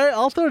 All right,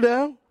 I'll throw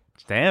down.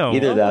 Damn.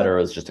 Either that or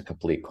it was just a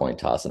complete coin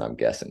toss, and I'm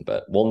guessing,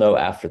 but we'll know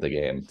after the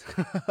game.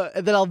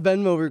 And then I'll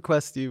Venmo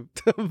request you.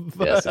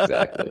 Yes,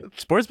 exactly.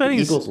 Sports The betting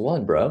Eagles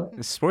won, bro.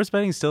 Sports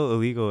betting is still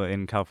illegal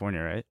in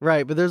California, right?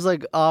 Right, but there's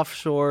like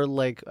offshore,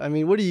 what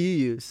do you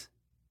use?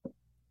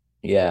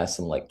 Yeah,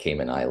 some like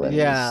Cayman Islands.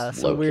 Yeah,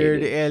 some weird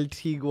located.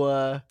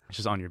 Antigua. It's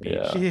just on your beach.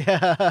 Yeah.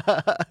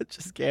 Yeah,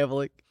 just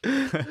gambling.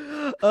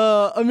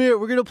 Amir,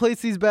 we're gonna place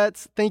these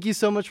bets. Thank you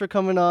so much for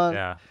coming on.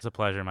 Yeah, it's a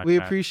pleasure, my We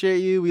friend. appreciate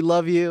you. We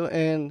love you,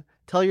 and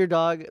tell your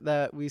dog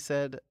that we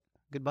said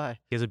goodbye.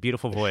 He has a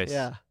beautiful voice.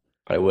 Yeah.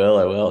 I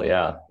will.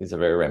 Yeah, he's a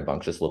very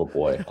rambunctious little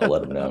boy. I'll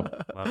let him know.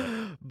 Love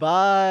it.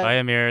 Bye. Bye,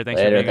 Amir. Thanks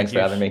Later. for being Thanks a for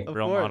huge having me. Of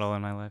role course. model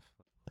in my life.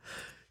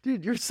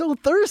 Dude, you're so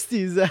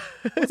thirsty, Zach.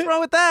 What's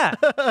wrong with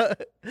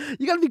that?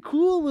 You gotta be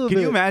cool a little Can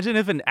bit. you imagine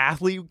if an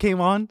athlete came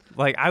on?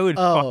 Like, I would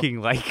Oh. fucking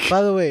like.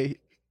 By the way, I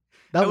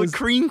that would was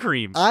cream. I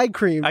creamed. I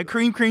cream. I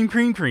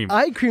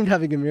creamed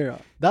having Amir on.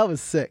 That was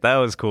sick. That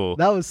was cool.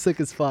 That was sick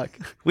as fuck.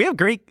 We have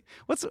great.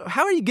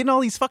 How are you getting all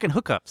these fucking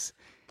hookups?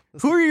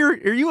 Who are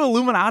you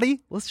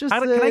Illuminati? Let's just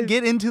Can I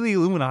get into the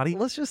Illuminati?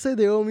 Let's just say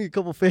they owe me a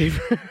couple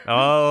favors.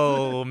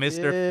 Oh,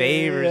 Mr.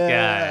 Favors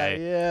guy.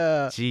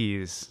 Yeah.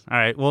 Jeez. All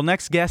right. Well,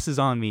 next guest is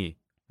on me.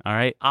 All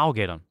right. I'll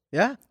get him.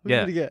 Yeah? Who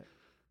Yeah. did you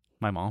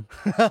My mom.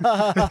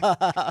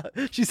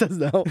 get? She says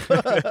no.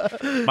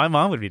 My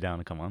mom would be down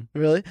to come on.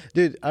 Really?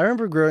 Dude, I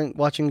remember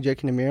watching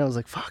Jake and Amir. I was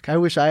like, fuck, I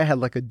wish I had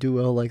like a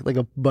duo, like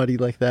a buddy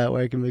like that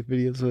where I can make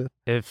videos with.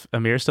 If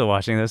Amir's still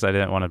watching this, I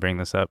didn't want to bring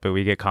this up, but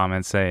we get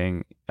comments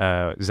saying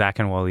Zach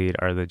and Waleed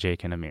are the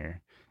Jake and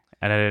Amir.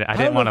 And I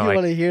didn't want to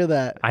want to hear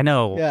that. I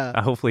know.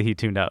 Yeah. Hopefully he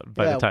tuned out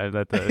by Yeah. the time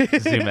that the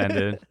Zoom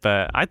ended.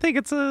 But I think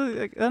it's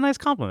a nice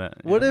compliment.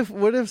 you What know?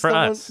 if For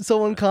us.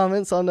 someone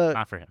comments on a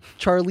Not for him.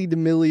 Charlie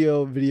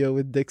D'Amelio video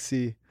with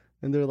Dixie,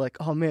 and they're like,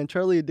 "Oh man,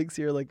 Charlie and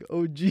Dixie are like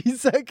OG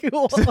second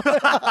one."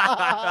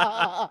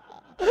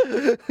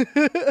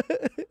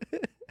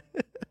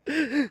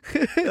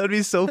 That'd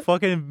be so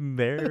fucking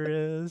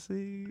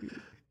embarrassing.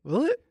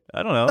 Will it?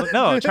 I don't know.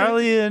 No,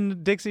 Charlie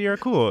and Dixie are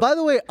cool. By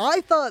the way,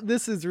 I thought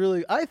this is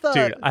really. I thought.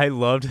 Dude, I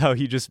loved how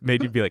he just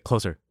made you be like,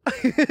 closer.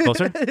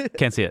 Closer?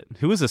 Can't see it.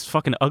 Who is this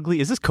fucking ugly?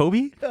 Is this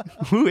Kobe?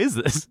 Who is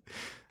this?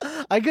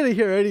 I couldn't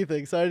hear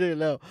anything, so I didn't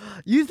know.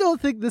 You don't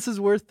think this is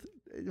worth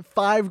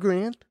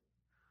 $5,000?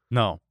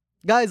 No.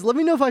 Guys, let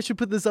me know if I should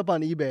put this up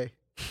on eBay.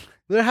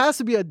 There has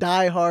to be a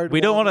diehard.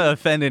 We don't want to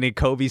offend any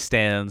Kobe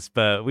stands,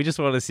 but we just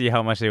want to see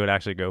how much they would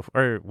actually go for.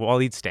 Or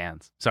Waleed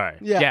stands. Sorry.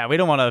 Yeah. We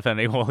don't want to offend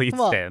any Waleed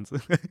Come on. stands.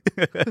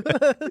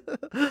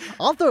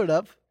 I'll throw it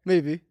up,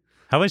 maybe.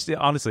 Honestly,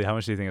 how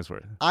much do you think it's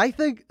worth? I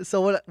think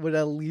someone would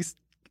at least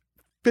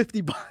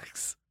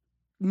 $50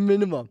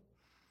 minimum.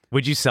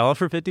 Would you sell it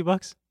for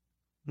 $50?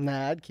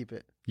 Nah, I'd keep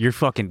it. You're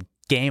fucking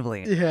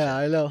gambling. Yeah,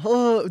 I know.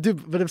 Oh,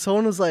 dude, but if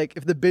someone was like,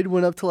 if the bid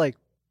went up to like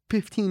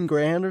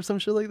 $15,000 or some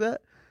shit like that,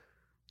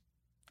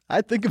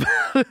 I think about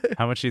it.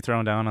 How much you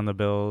throwing down on the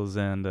Bills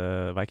and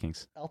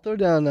Vikings? I'll throw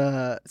down.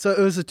 So it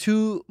was a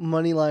 2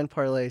 money line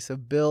parlay. So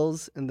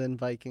Bills and then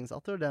Vikings. I'll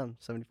throw down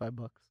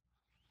 $75.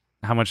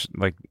 How much,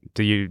 like,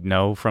 do you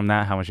know from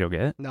that how much you'll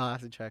get? No, I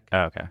have to check.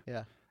 Oh, okay.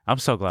 Yeah. I'm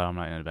so glad I'm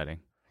not into betting.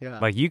 Yeah.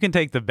 Like, you can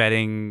take the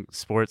betting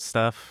sports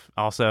stuff.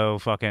 Also,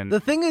 fucking The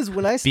thing is,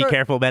 when I be start,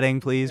 careful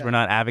betting, please. Yeah. We're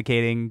not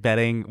advocating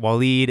betting.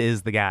 Waleed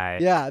is the guy.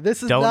 yeah,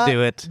 this is Don't not,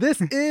 do it.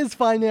 This is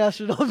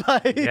financial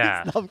advice.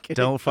 Yeah. No, I'm kidding.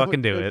 Don't fucking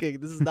I'm do it. joking.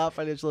 This is not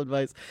financial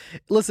advice.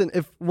 Listen,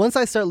 if once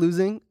I start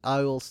losing,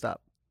 I will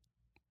stop.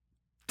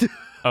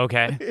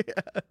 Okay.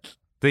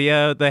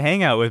 Yeah. The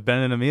hangout with Ben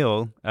and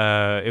Emil,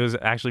 it was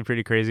actually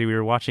pretty crazy. We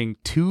were watching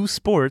 2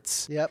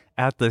 sports Yep,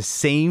 at the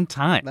same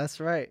time. that's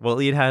right.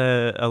 Waleed had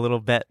a little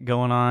bet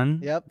going on.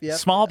 Yep.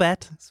 Small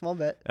bet. Small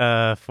bet.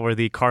 For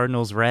the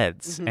Cardinals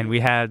Reds, Mhm. and we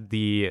had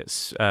the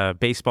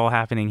baseball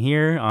happening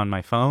here on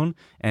my phone,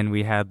 and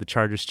we had the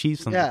Chargers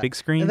Chiefs on the big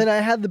screen. And then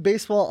I had the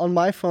baseball on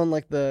my phone,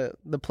 like the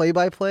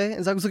play-by-play,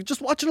 and so I was like,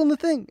 just watch it on the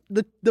thing.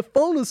 The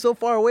phone was so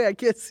far away, I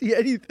can't see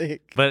anything.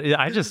 But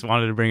I just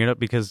wanted to bring it up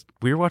because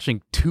we were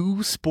watching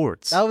 2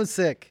 sports. That was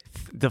sick.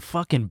 The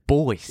fucking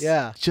boys,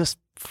 Yeah. just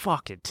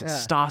fucking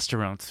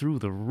testosterone through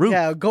the roof.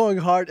 Yeah, going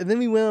hard. And then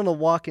we went on a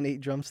walk and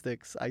ate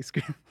drumsticks, ice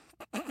cream.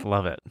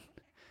 Love it.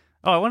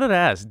 Oh, I wanted to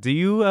ask, do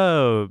you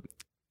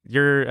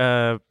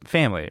your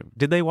family,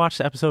 did they watch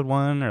episode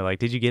 1, or like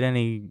did you get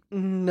any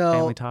No.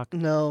 family talk?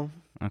 No.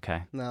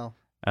 Okay. No.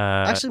 Uh,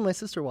 Actually, my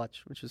sister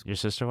watched, which is cool. Your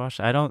sister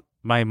watched?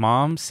 My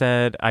mom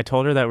said, I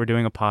told her that we're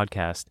doing a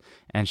podcast,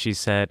 and she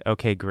said,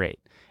 okay, great.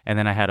 And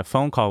then I had a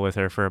phone call with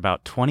her for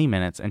about 20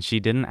 minutes, and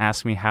she didn't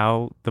ask me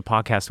how the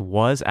podcast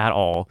was at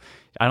all.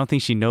 I don't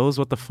think she knows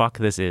what the fuck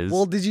this is.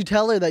 Well, did you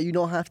tell her that you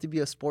don't have to be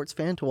a sports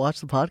fan to watch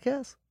the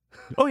podcast?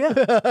 Oh,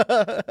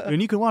 yeah.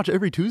 And you can watch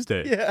every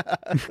Tuesday. Yeah.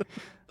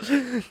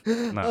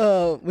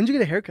 No. When'd you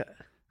get a haircut?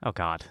 Oh,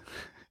 God.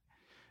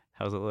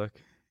 How's it look?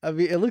 I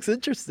mean, it looks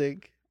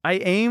interesting. I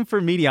aim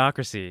for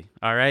mediocrity,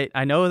 all right?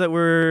 I know that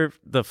we're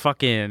the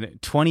fucking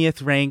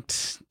 20th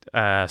ranked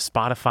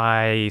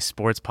Spotify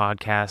sports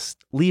podcast.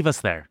 Leave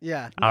us there.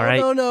 Yeah. All right.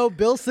 No.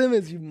 Bill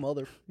Simmons, you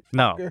mother.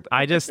 No,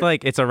 I just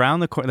like, it's around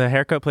the corner. The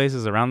haircut place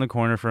is around the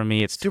corner from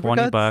me. It's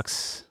Supercuts?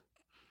 $20.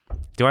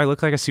 Do I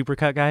look like a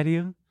supercut guy to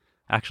you?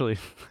 Actually,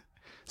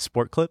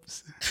 sport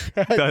clips?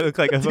 Do I look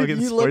like a Dude,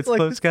 fucking you look sports like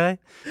clips guy?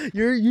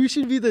 You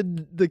should be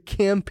the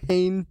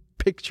campaign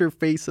picture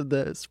face of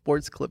the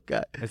sports clip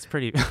guy. It's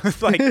pretty,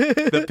 like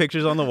the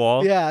pictures on the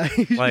wall. Yeah.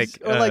 Like,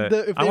 or like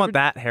if I they want were-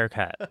 that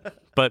haircut,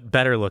 but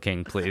better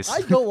looking, please.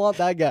 I don't want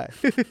that guy.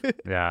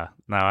 Yeah.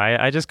 No,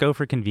 I just go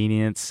for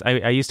convenience.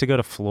 I used to go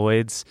to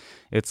Floyd's.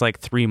 It's like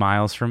 3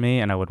 miles from me,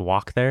 and I would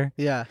walk there.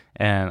 Yeah.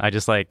 And I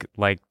just liked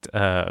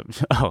oh,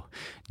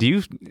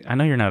 I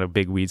know you're not a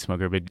big weed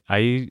smoker, but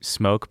I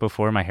smoke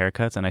before my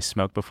haircuts, and I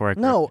smoke before I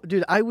No,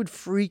 dude, I would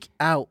freak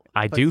out.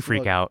 I if do freak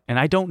smoked. out, and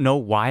I don't know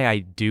why I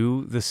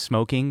do the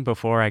smoking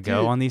before I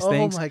go Dude, on these oh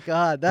things. my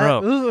god,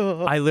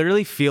 Bro, I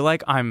literally feel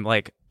like I'm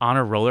like on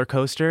a roller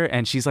coaster,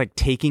 and she's like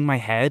taking my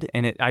head,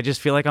 and I just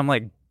feel like I'm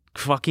like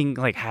fucking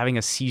like having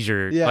a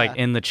seizure Yeah. like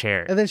in the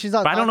chair. and then she's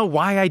not. But I don't know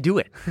why I do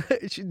it.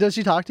 Does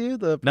she talk to you,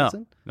 the No,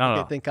 person? no,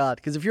 Okay, no. thank God.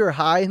 Because if you were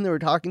high and they were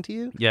talking to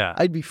you, Yeah.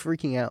 I'd be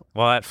freaking out.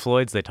 Well, at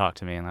Floyd's they talk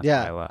to me, and that's why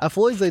I Yeah, left. at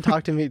Floyd's they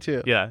talked to me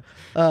too. Yeah.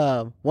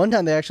 One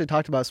time they actually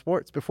talked about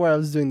sports before I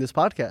was doing this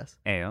podcast,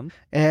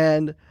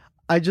 And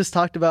I just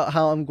talked about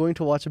how I'm going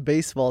to watch a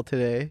baseball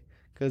today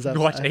because I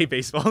watch a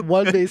baseball.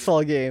 one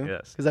baseball game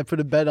Yes. because I put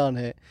a bet on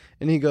it,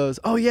 and he goes,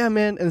 "Oh yeah,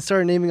 man," and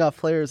started naming off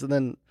players, and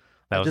then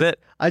That was just, it.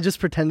 I just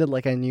pretended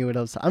like I knew what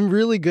I was. I'm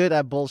really good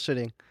at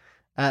bullshitting,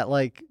 at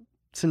like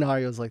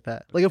scenarios like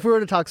that. Like if we were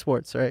to talk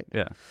sports, right?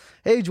 Yeah.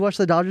 Hey, did you watch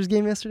the Dodgers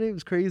game yesterday? It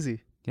was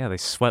crazy. Yeah, they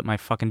swept my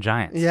fucking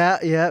Giants. Yeah,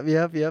 yep,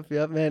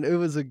 man. It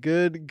was a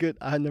good.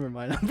 Never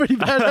mind. I'm pretty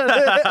bad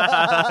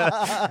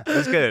at it.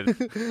 That's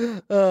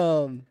good.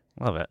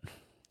 Love it.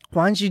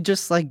 Why don't you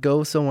just like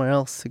go somewhere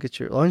else to get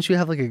your? Why don't you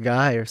have like a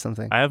guy or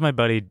something? I have my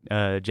buddy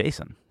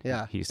Jason.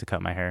 Yeah. He used to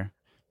cut my hair,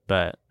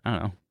 but I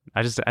don't know.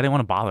 I didn't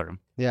want to bother him.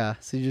 Yeah,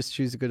 so you just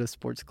choose to go to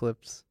sports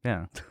clips.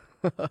 Yeah.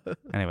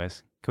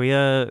 Anyways, can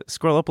we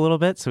scroll up a little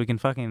bit so we can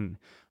fucking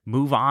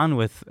move on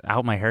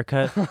without my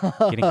haircut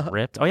getting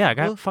ripped? Oh yeah, I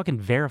got Well- fucking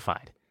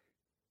verified.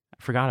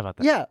 I forgot about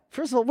that. Yeah.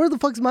 First of all, where the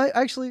fuck's my?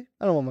 Actually,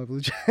 I don't want my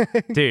blue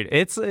check. Dude,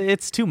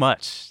 it's too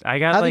much. I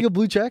got Having like a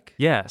blue check.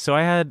 yeah. So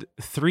I had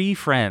 3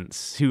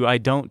 friends who I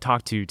don't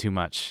talk to too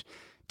much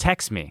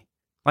text me.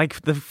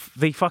 Like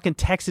they fucking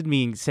texted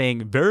me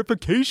saying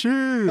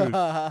verification. I'm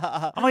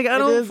like, I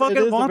don't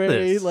fucking want a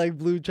very, this. like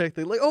blue check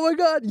thing. Like, oh my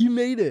god, you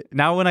made it.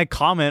 Now when I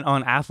comment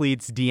on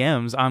athletes'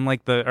 DMs, I'm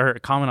like or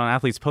comment on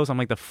athletes' posts, I'm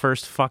like the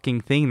first fucking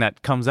thing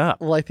that comes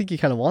up. Well, I think you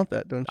kind of want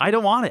that, don't you? I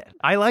don't want it.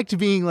 I like to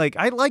being like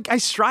I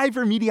strive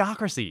for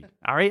mediocrity.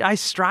 All right, I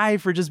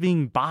strive for just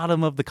being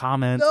bottom of the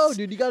comments. No,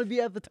 dude, you got to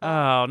be at the top.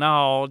 Oh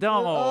no,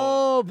 no.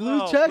 Oh, blue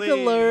No, check please.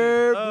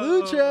 alert! Oh,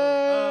 Blue check.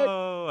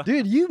 oh.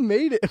 Dude, you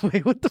made it.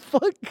 Wait, what the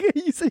fuck?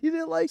 You said you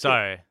didn't like it.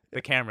 Sorry,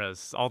 the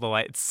cameras, all the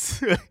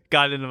lights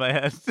got into my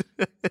head.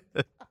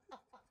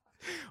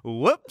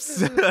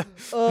 Whoops.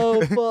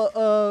 Oh,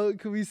 but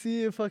can we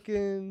see if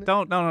fucking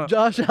Don't.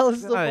 Josh Allen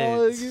still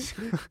following you?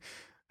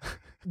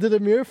 Did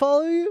Amir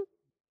follow you?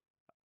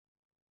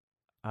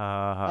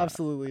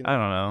 Absolutely not. I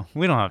don't know.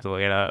 We don't have to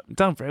look it up.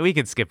 We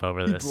can skip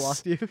over He this.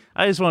 blocked you.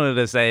 I just wanted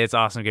to say it's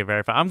awesome to get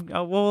verified.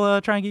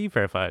 We'll try and get you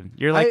verified.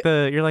 You're like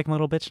you're like a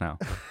little bitch now.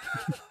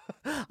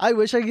 I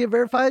wish I could get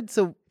verified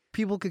so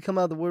people could come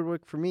out of the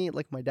woodwork for me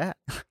like my dad.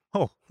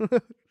 Oh.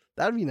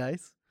 That'd be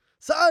nice.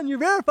 Son, you're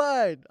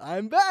verified.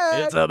 I'm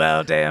back. It's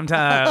about damn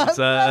time, I'm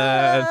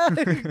son.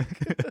 back.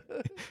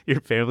 Your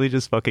family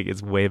just fucking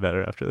gets way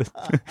better after this.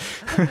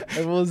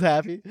 Everyone's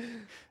happy.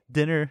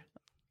 Dinner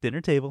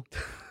table.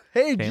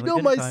 Hey, did you Family know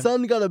dinner my time.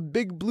 son got a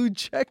big blue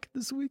check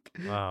this week?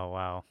 Oh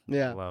wow.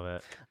 Yeah.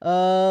 Love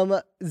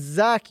it.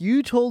 Zach,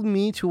 you told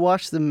me to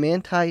watch the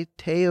Manti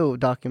Te'o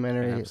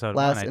documentary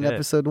in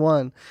episode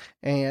 1,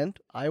 and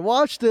I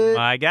watched it.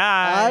 My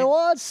guy. I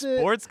watched it.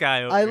 Sports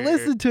guy over I here.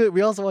 listened to it.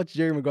 We also watched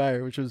Jerry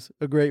Maguire, which was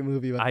a great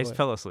movie. By I the way.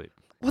 fell asleep.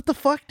 What the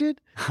fuck,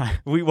 dude?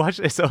 We watched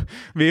it. So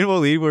me and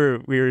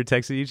Waleed we were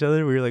texting each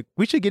other. We were like,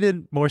 we should get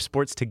in more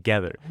sports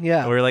together. Yeah.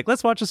 And we were like,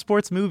 let's watch a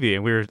sports movie.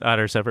 And we were at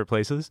our separate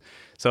places.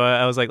 So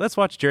I was like, let's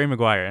watch Jerry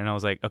Maguire. And I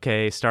was like,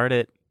 okay, start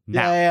it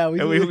now. Yeah.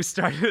 And we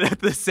started at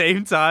the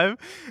same time.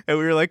 And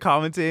we were like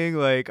commenting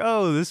like,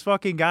 oh, this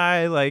fucking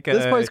guy. Like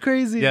this part's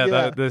crazy. Yeah,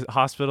 the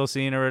hospital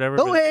scene or whatever.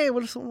 Oh, hey,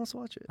 what if someone wants to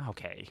watch it?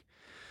 Okay.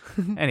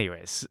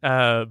 Anyways,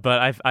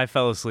 but I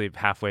fell asleep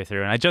halfway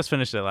through, and I just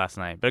finished it last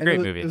night. But a great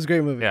movie. It was a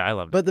great movie. Yeah, I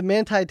loved it. But the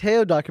Manti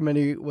Te'o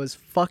documentary was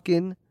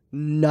fucking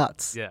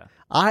nuts. Yeah.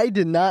 I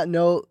did not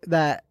know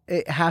that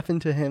it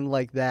happened to him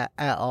like that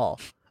at all.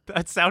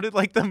 That sounded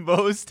like the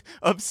most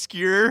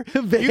obscure.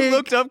 Vague. You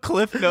looked up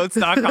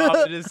cliffnotes.com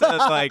and it said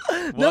like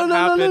what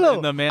happened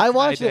in the Manti I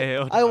watched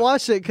Te'o it. I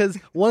watched it because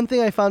one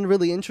thing I found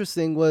really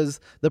interesting was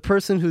the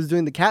person who's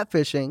doing the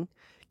catfishing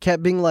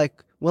kept being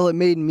like, well, it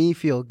made me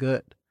feel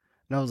good.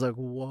 And I was like,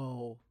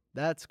 whoa,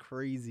 that's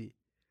crazy.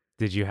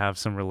 Did you have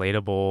some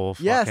relatable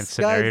fucking Yes,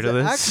 scenario guys, to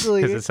this?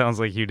 actually- Because it sounds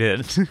like you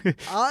did.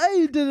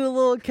 I did a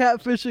little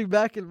catfishing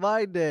back in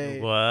my day.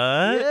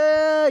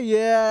 What?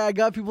 Yeah. I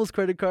got people's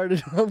credit card.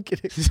 And I'm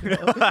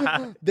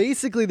kidding.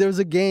 Basically, there was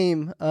a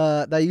game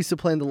that I used to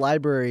play in the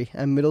library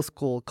at middle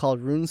school called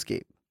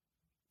RuneScape.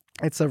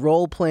 It's a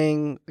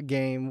role-playing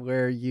game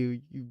where you're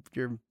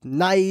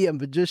knight, a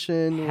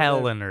magician.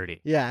 Hella whatever. nerdy.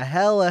 Yeah,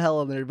 hella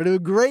nerd. But it was a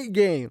great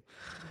game.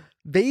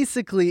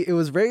 Basically, it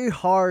was very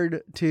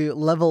hard to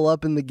level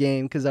up in the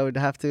game because I would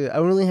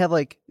only have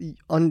like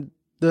on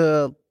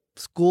the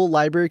school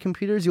library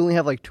computers, you only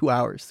have like 2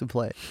 hours to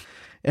play.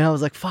 And I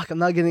was like, fuck, I'm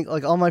not getting,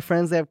 like, all my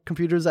friends, they have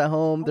computers at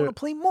home. I want to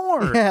play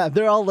more. Yeah,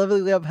 they're all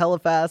leveling up hella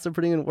fast. They're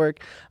putting in work.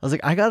 I was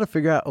like, I got to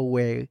figure out a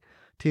way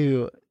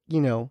to,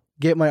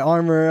 get my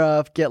armor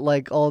up, get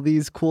like all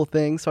these cool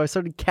things. So I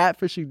started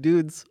catfishing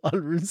dudes on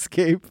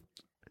RuneScape.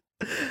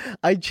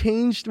 I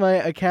changed my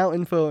account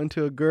info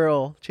into a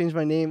girl, changed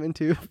my name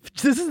into,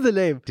 this is the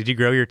name. Did you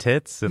grow your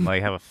tits and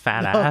like have a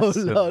fat ass?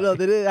 No,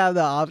 they didn't have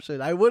that option.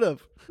 I would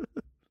have.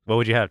 What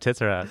would you have,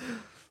 tits or ass?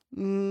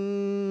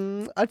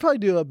 I'd probably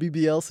do a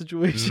BBL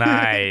situation.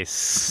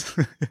 Nice.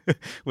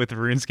 With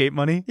RuneScape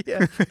money?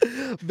 Yeah.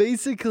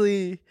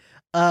 Basically,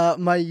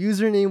 my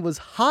username was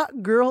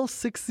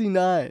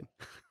HotGirl69.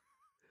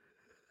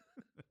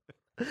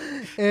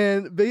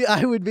 And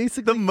I would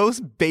basically The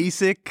most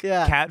basic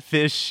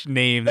catfish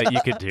name that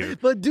you could do.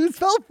 But dudes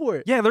fell for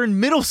it. Yeah, they're in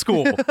middle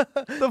school.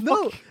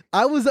 No,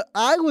 I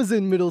was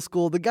in middle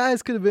school. The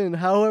guys could have been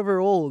however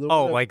old.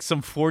 Oh, like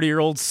some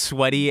 40-year-old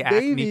sweaty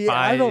acne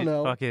I don't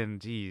know. Fucking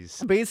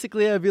jeez.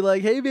 Basically, I'd be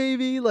like, "Hey,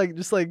 baby," like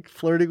just like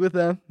flirting with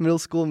them, middle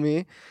school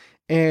me.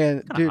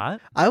 And dude, hot.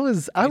 I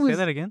was Say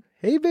that again.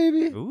 Hey,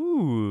 baby.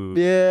 Ooh.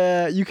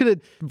 Yeah, you could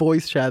have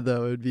voice chat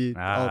though. It would be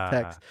all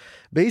text.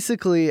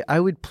 Basically, I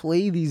would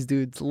play these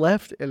dudes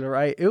left and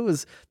right. There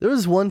was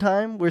one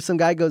time where some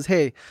guy goes,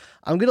 "Hey,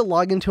 I'm gonna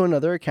log into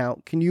another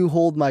account. Can you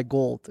hold my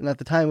gold?" And at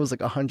the time, it was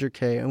like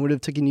 100K, and would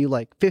have taken you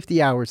like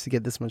 50 hours to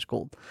get this much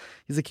gold.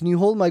 He's like, "Can you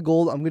hold my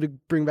gold? I'm gonna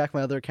bring back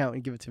my other account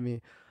and give it to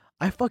me."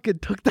 I fucking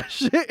took that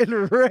shit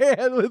and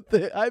ran with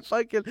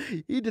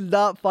it. He did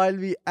not find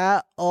me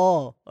at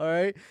all. All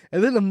right.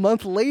 And then a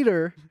month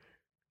later,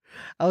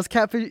 I was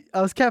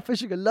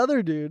catfishing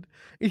another dude,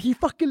 and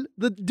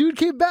the dude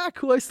came back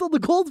who I stole the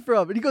gold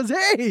from, and he goes,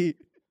 "Hey,"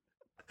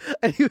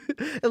 and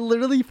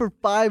literally for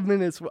 5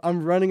 minutes,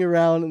 I'm running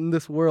around in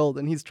this world,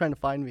 and he's trying to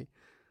find me.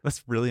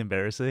 That's really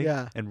embarrassing.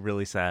 Yeah. And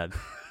really sad.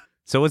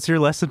 So what's your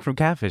lesson from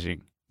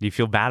catfishing? Do you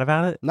feel bad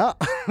about it? No,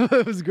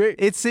 it was great.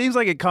 It seems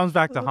like it comes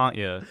back to haunt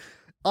you.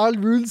 On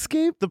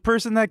RuneScape, The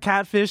person that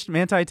catfished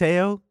Manti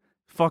Te'o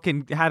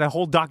fucking had a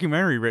whole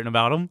documentary written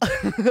about him.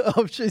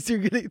 oh shit! So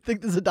you're gonna think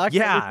there's a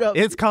documentary? Yeah, about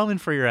me? it's coming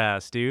for your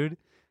ass, dude.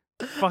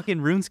 Fucking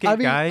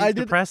RuneScape guy is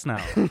depressed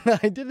now.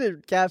 I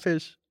didn't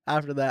catfish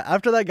after that.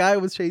 After that guy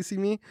was chasing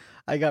me,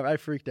 I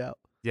freaked out.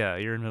 Yeah,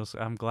 you're in middle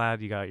school. I'm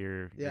glad you got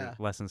your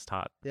lessons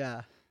taught.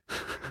 Yeah.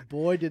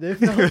 Boy, did it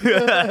feel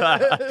good.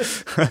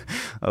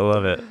 I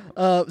love it.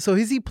 So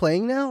is he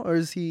playing now, or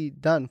is he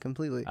done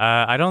completely?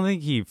 I don't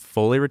think he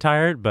fully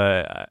retired,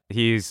 but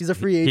he's a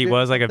free agent. He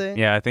was like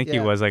something? I think he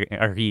was like,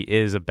 or he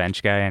is a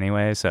bench guy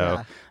anyway. So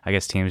Yeah. I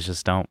guess teams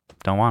just don't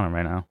want him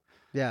right now.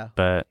 Yeah.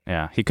 But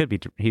yeah, he could be.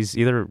 He's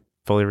either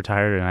fully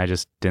retired, and I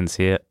just didn't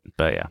see it.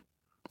 But yeah,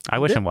 I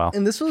wish him well.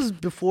 And this was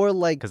before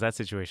like, Because that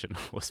situation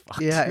was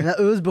fucked. yeah, and it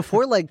was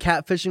before like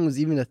catfishing was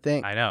even a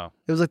thing. I know.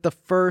 It was like the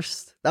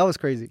first. That was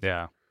crazy.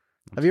 Yeah.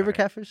 Have you ever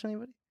catfished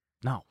anybody?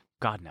 No.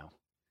 God, no.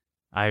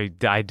 I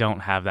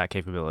don't have that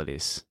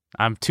capabilities.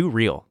 I'm too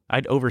real.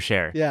 I'd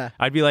overshare. Yeah.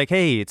 I'd be like,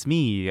 hey, it's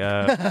me,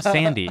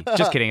 Sandy.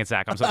 Just kidding, it's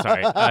Zach. I'm so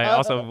sorry. I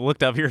also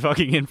looked up your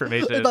fucking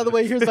information. By the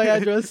way, here's my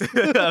address.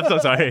 I'm so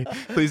sorry.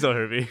 Please don't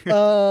hurt me.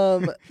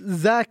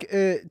 Zach,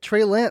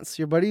 Trey Lance,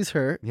 your buddy's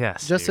hurt.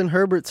 Yes. Justin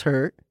Herbert's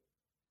hurt.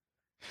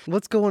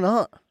 What's going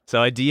on?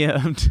 So I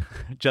DM'd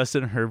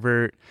Justin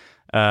Herbert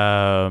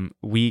against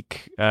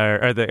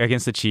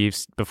the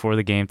Chiefs before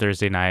the game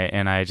Thursday night,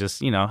 and I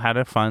just had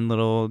a fun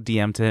little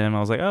DM to him. I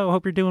was like, oh,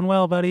 hope you're doing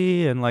well,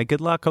 buddy, and like,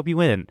 good luck, hope you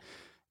win.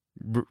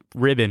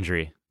 Rib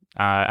injury.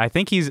 I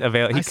think he's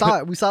available. We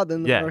saw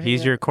it.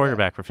 He's your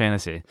quarterback for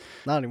fantasy.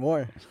 Not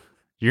anymore.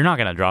 You're not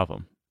gonna drop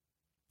him.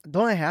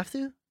 Don't I have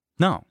to?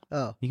 No.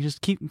 Oh. You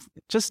can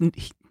just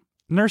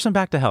nurse him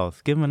back to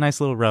health. Give him a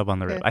nice little rub on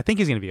the rib. I think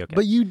he's gonna be okay.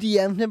 But you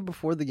DM'd him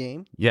before the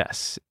game?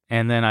 Yes.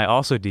 And then I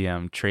also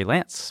DM'd Trey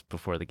Lance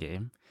before the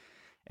game.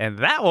 And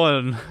that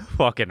one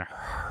fucking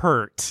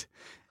hurt.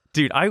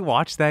 Dude, I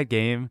watched that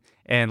game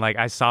and like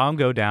I saw him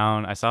go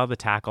down. I saw the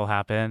tackle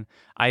happen.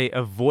 I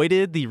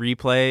avoided the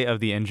replay of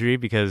the injury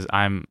because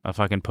I'm a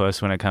fucking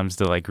puss when it comes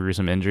to like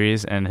gruesome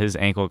injuries, and his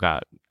ankle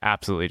got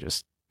absolutely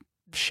just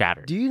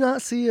shattered. Do you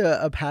not see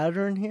a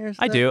pattern here?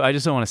 I do. I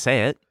just don't want to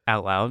say it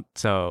out loud.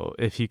 So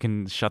if you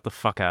can shut the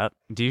fuck up.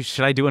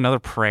 Should I do another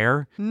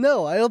prayer?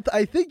 No, I don't.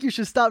 I think you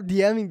should stop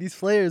DMing these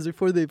players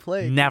before they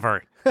play.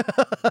 Never.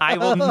 I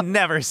will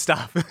never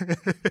stop.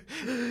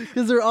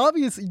 Because they're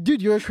obvious.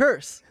 Dude, you're a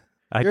curse.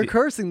 You're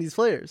cursing these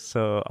players.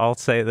 So I'll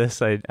say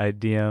this. I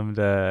DM'd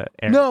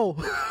Aaron. No.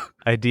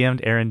 I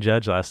DM'd Aaron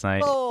Judge last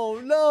night. Oh,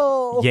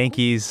 no.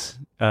 Yankees.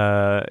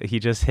 He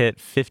just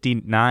hit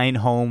 59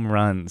 home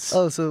runs.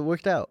 Oh, so it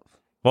worked out.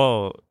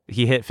 Well,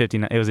 he hit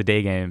 59. It was a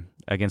day game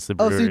against the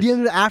Brewers. Oh, so you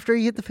DM'd him after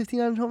he hit the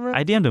 59 home run?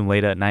 I DM'd him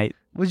late at night.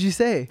 What'd you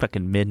say?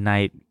 Fucking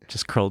midnight.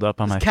 Just curled up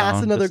on my cast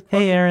phone. another.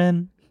 Hey,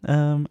 Aaron.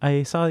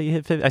 I saw that you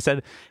hit 50. I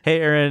said, hey,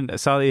 Aaron, I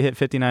saw that you hit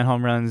 59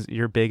 home runs.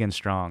 You're big and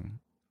strong.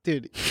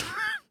 Dude,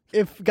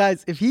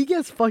 if he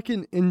gets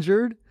fucking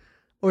injured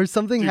or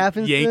something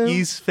happens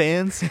Yankees to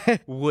fans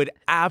would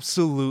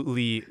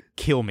absolutely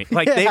kill me.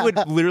 Like, they would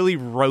literally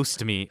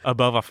roast me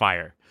above a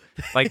fire.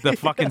 Like the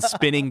fucking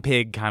spinning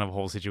pig kind of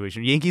whole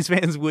situation. Yankees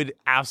fans would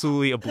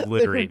absolutely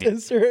obliterate me.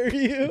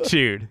 You.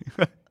 Dude.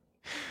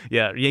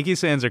 Yeah,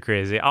 Yankees fans are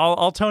crazy.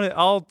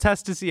 I'll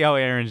test to see how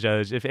Aaron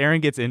Judge. If Aaron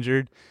gets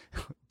injured,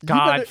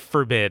 God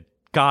forbid.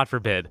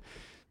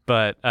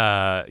 But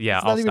yeah,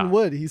 it's not even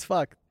wood. He's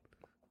fucked.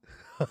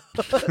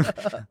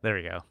 There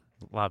we go.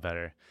 A lot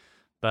better.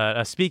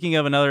 But speaking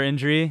of another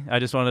injury, I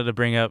just wanted to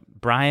bring up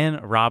Brian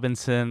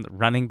Robinson,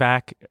 running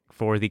back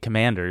for the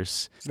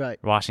Commanders, right?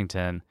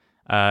 Washington.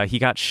 He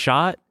got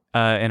shot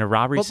in a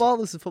robbery. Football?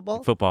 This is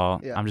football?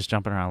 Football. Yeah. I'm just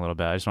jumping around a little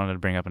bit. I just wanted to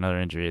bring up another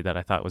injury that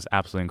I thought was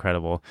absolutely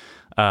incredible.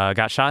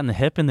 Got shot in the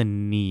hip and the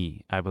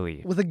knee, I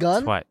believe. With a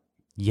gun? What?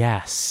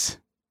 Yes.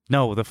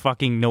 No, the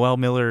fucking Noel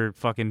Miller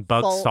fucking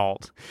bug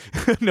salt.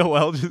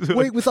 Noel just...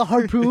 Wait, with a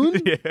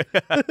harpoon?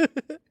 Yeah.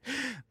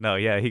 No,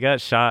 yeah, he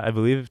got shot, I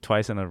believe,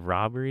 twice in a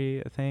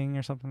robbery thing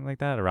or something like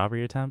that, a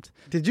robbery attempt.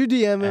 Did you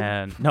DM him?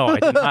 And no,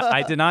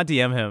 I did not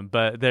DM him,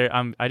 but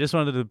I just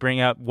wanted to bring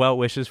up well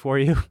wishes for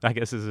you, I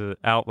guess is an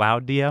out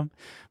loud DM.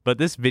 But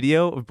this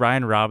video of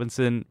Brian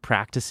Robinson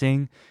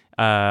practicing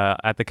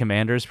at the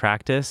Commanders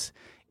practice,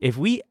 if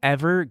we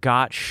ever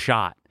got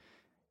shot,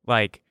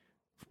 like,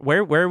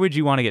 where would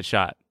you want to get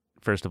shot?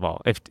 First of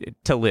all, if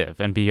to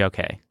live and be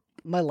okay.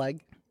 My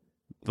leg.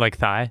 Like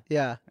thigh?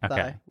 Yeah.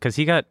 Okay. Because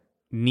he got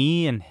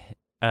knee and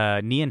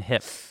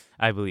hip,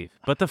 I believe.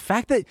 But the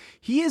fact that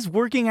he is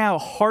working out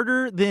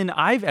harder than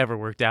I've ever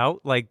worked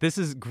out, like this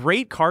is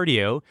great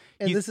cardio.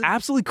 And he's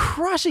absolutely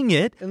crushing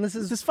it. And this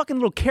is this fucking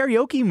little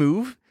karaoke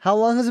move. How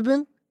long has it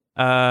been?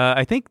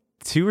 I think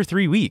 2 or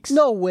 3 weeks.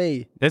 No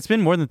way. It's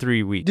been more than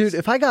 3 weeks. Dude,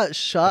 if I got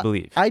shot,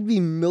 I'd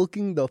be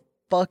milking the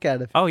fuck out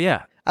of it. Oh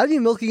yeah. I'd be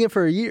milking it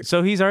for a year.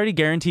 So he's already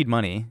guaranteed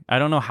money. I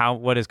don't know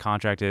what his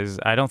contract is.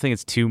 I don't think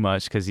it's too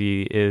much because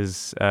he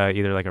is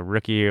either like a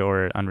rookie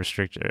or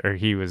unrestricted, or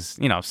he was,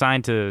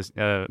 signed to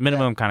a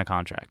minimum kind of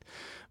contract.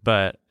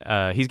 But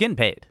he's getting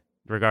paid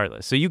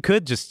regardless. So you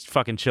could just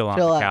fucking chill on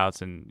the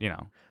couch and,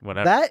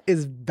 whatever. That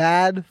is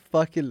bad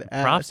fucking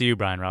ass. Props to you,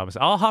 Brian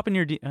Robinson. I'll hop in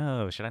your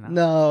Oh, should I not?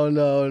 No.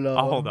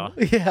 I'll hold on.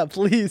 Yeah,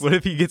 please. What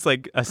if he gets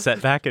like a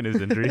setback in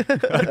his injury?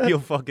 I'd feel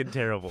fucking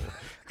terrible.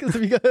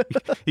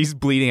 He's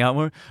bleeding out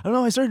more. I don't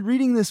know. I started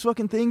reading this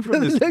fucking thing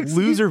from this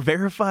loser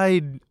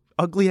verified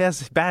ugly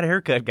ass bad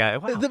haircut guy.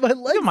 Wow. Look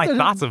at my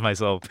thoughts of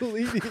myself.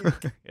 Bleeding.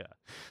 Yeah.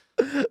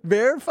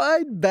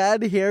 Verified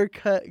bad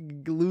haircut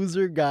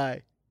loser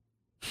guy.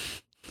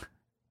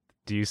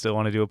 Do you still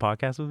want to do a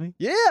podcast with me?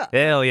 Yeah.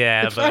 Hell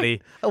yeah, In buddy.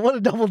 fact, I want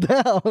to double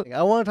down.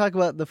 I want to talk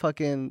about the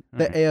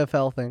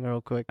AFL thing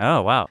real quick.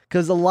 Oh, wow.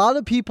 Because a lot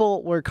of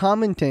people were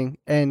commenting,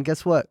 and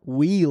guess what?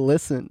 We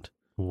listened.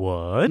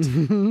 What?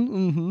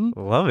 Mm-hmm.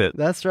 Love it.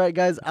 That's right,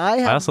 guys.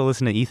 I also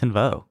listen to Ethan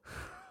Vo.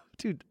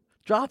 Dude,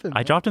 drop him.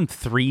 I dropped him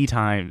 3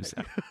 times.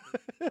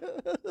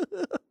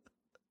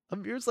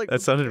 Amir's like,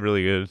 That sounded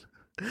really good.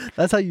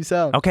 that's how you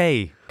sound.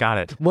 Okay, got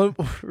it.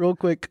 Real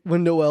quick,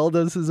 when Noel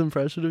does his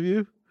impression of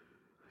you,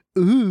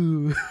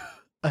 ooh,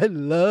 I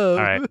love.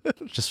 All right,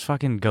 just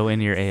fucking go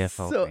into your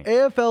AFL So thing.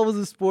 AFL was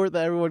a sport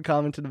that everyone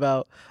commented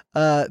about.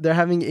 They're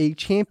having a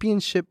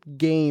championship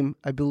game,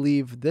 I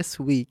believe, this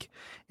week,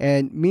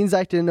 and me and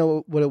Zach didn't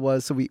know what it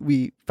was, so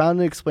we found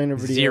an explainer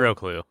video. 0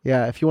 clue.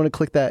 Yeah, if you want to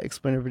click that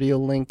explainer video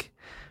link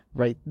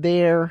right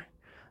there.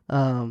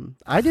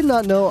 I did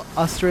not know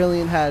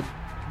Australian had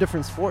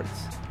different sports.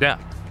 Yeah,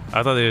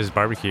 I thought it was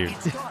barbecue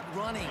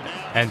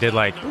and did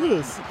like Look at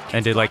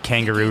this.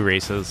 kangaroo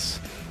races.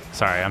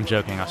 Sorry, I'm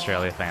joking,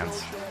 Australia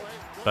fans,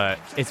 but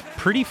it's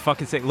pretty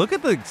fucking sick. Look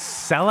at the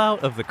sellout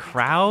of the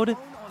crowd.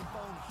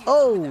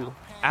 Oh,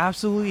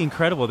 Absolutely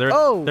incredible.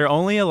 They're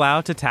only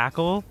allowed to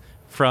tackle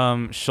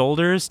from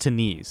shoulders to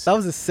knees. that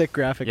was a sick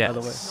graphic, by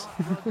the way.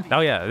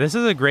 Oh yeah, this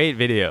is a great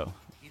video.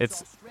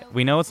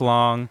 We know it's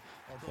long.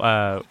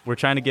 We're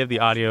trying to give the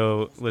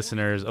audio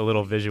listeners a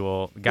little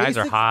visual. Guys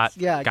are hot.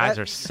 Yeah, guys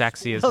are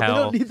sexy as No, hell.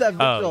 they don't need that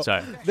visual. Oh,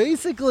 sorry.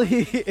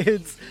 Basically,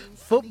 it's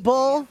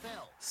football,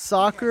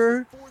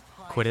 soccer,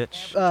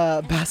 Quidditch.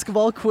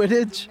 basketball,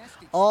 Quidditch,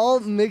 all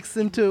mixed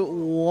into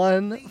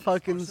one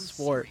fucking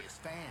sport.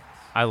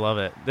 I love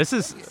it. This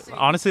is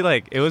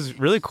honestly it was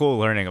really cool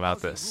learning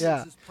about this.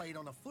 Yeah.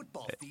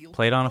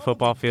 Played on a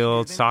football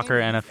field, soccer,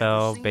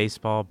 NFL,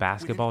 baseball,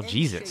 basketball.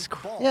 Jesus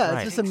Christ. Yeah,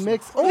 it's just a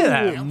mix. Look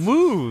at that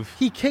move.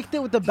 He kicked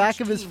it with the back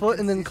of his foot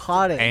and then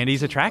caught it. And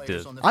he's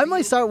attractive. I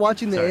might start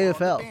watching the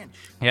AFL.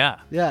 Yeah,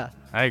 Yeah.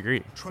 I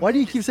agree. Why do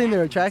you keep saying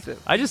they're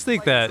attractive? I just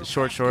think that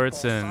short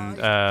shorts and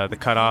the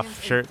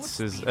cutoff shirts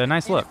is a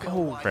nice look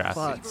for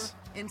athletes.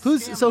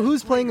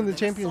 Who's playing in the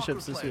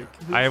championships this week?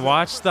 I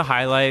watched the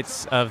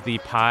highlights of the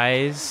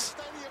Pies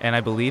and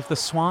I believe the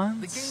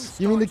Swans.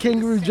 You mean the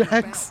Kangaroo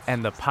Jacks?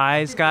 And the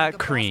Pies got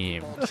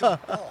creamed.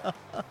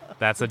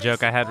 That's a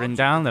joke I had written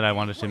down that I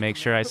wanted to make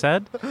sure I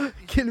said.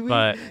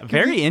 But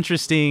very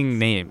interesting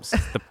names,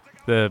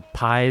 the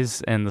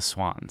Pies and the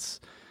Swans.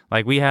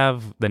 Like we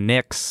have the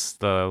Knicks,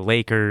 the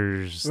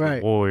Lakers, the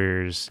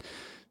Warriors,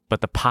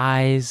 but the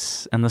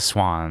Pies and the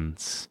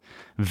Swans.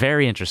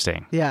 Very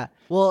interesting. Yeah.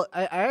 Well,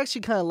 I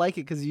actually kind of like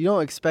it because you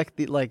don't expect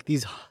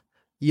these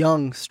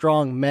young,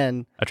 strong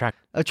men,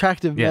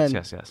 attractive men,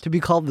 to be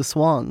called the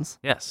Swans.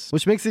 Yes.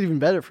 Which makes it even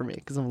better for me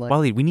because I'm like,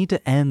 Wally, we need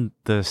to end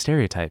the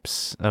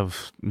stereotypes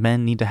of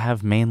men need to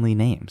have manly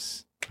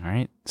names. All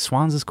right?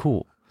 Swans is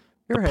cool.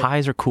 The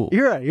Pies are cool.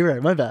 You're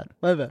right. My bad.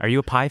 Are you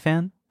a Pie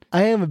fan?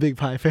 I am a big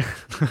Pie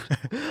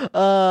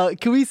fan.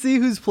 Can we see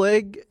who's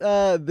playing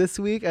this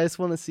week? I just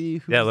want to see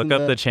who's look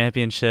up the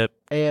championship.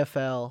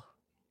 AFL.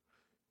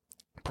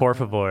 Por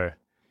favor.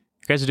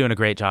 You guys are doing a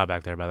great job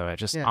back there, by the way.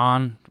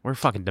 We're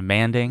fucking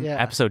demanding.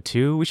 Yeah. Episode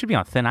 2, we should be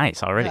on thin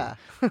ice already. Yeah.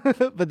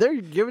 But they're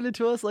giving it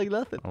to us like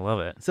nothing. I love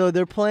it. So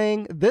they're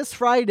playing this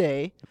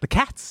Friday. The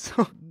Cats.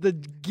 The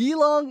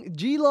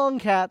Geelong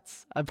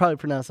Cats. I probably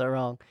pronounced that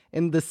wrong.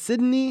 And the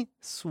Sydney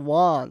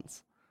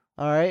Swans.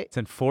 All right. It's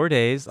in 4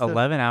 days,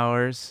 11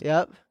 hours.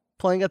 Yep.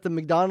 Playing at the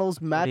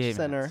McDonald's Match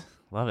Center. Minutes.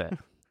 Love it.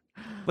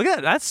 Look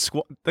at that. That's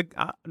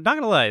not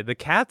gonna lie. The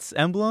Cat's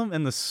emblem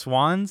and the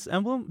Swan's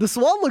emblem. The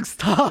swan looks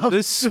tough.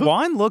 The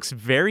swan looks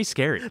very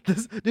scary.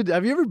 Dude,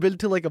 have you ever been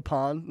to a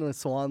pond and a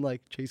swan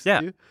chases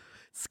you?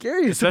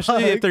 Scary as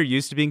Especially fuck. if they're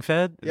used to being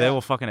fed, they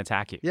will fucking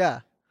attack you.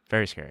 Yeah.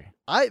 Very scary.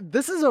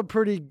 This is a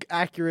pretty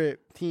accurate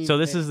team. So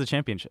this is the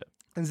championship.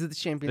 This is the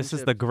championship. This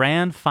is the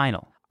grand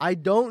final. I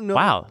don't know.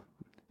 Wow.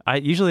 I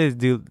usually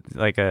do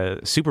a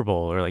Super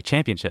Bowl or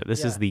championship.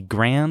 This is the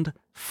grand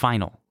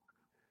final.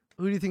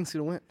 Who do you think's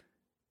gonna win?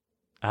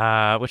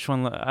 Which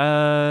one?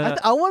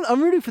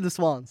 I'm rooting for the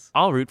Swans.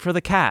 I'll root for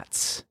the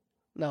Cats.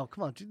 No,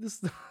 come on, dude.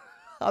 This.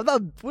 I'm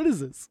not. What is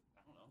this?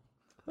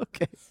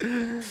 Okay.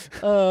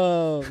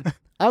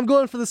 I'm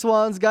going for the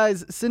Swans,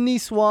 guys. Sydney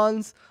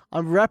Swans.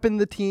 I'm repping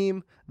the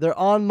team. They're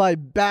on my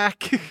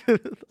back.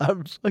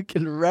 I'm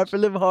fucking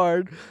repping them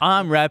hard.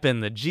 I'm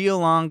repping the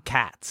Geelong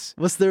Cats.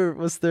 What's their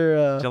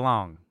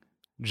Geelong.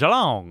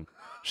 Shalom.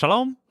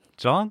 Solemn?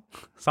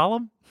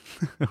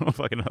 I don't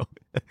fucking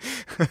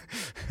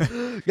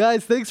know.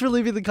 Guys, thanks for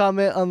leaving the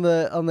comment on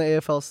the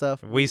AFL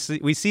stuff. We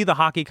see the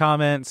hockey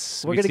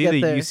comments. We're we gonna see get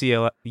the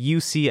there.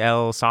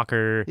 UCL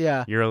soccer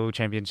Euro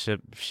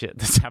Championship shit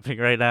that's happening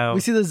right now.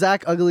 We see the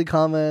Zach Ugly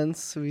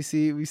comments. We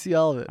see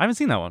all of it. I haven't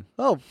seen that one.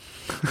 Oh,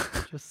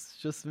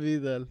 just me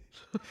then.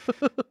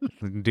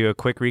 Do a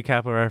quick recap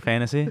of our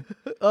fantasy.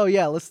 Oh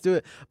yeah, let's do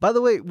it. By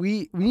the way,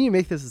 we need to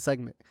make this a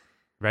segment.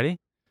 Ready?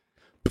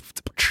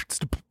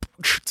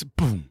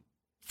 Boom.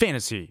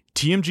 Fantasy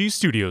TMG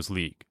Studios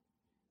League.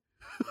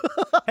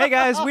 Hey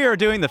guys, we are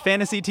doing the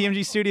Fantasy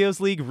TMG Studios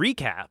League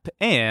recap.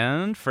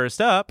 And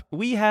first up,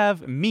 we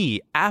have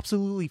me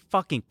absolutely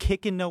fucking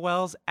kicking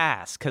Noel's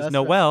ass because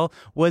Noel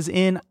was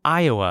in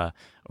Iowa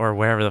or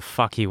wherever the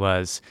fuck he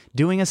was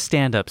doing a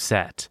stand-up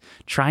set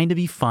trying to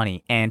be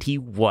funny, and he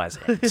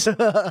wasn't.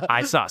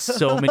 I saw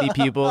so many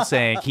people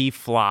saying he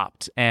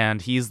flopped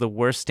and he's the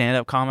worst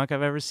stand-up comic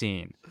I've ever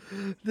seen.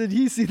 Did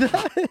he see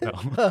that?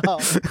 No.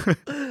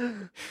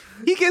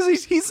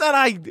 He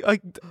said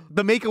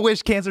the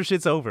Make-A-Wish cancer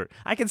shit's over.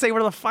 I can say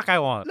whatever the fuck I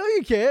want. No,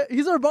 you can't.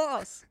 He's our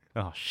boss.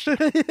 Oh shit.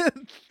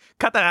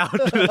 Cut that out.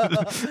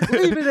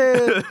 Leave it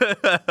in.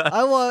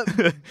 I want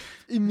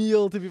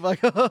Emil to be like.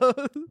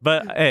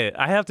 But hey,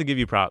 I have to give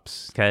you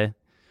props, okay?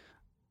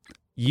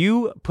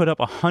 You put up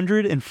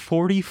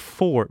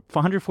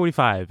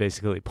 145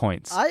 basically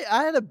points.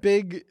 I had a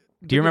big.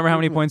 Do you remember how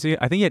many points you had?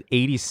 I think you had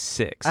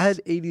 86. I had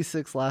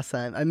 86 last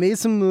time. I made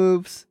some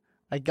moves.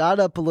 I got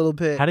up a little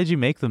bit. How did you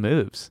make the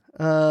moves?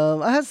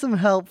 I had some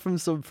help from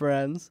some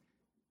friends.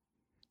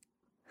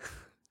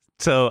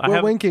 So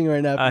we're winking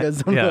right now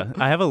because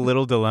I have a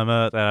little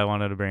dilemma that I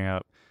wanted to bring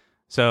up.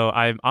 So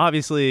I'm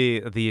obviously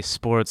the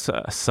sports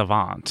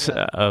savant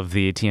of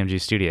the TMG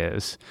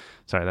studios.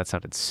 Sorry, that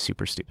sounded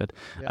super stupid.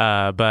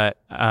 Yeah. But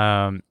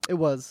it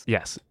was.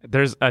 Yes.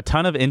 There's a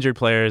ton of injured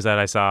players that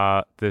I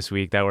saw this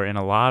week that were in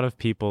a lot of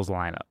people's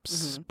lineups.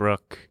 Mm-hmm.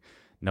 Brooke,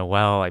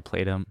 Noel, I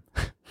played him.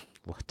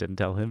 Didn't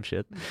tell him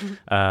shit.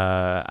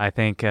 I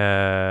think,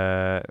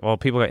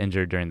 people got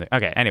injured during the...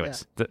 Okay,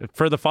 anyways. Yeah.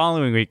 For the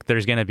following week,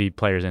 there's going to be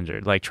players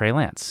injured. Like Trey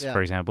Lance,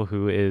 for example,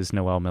 who is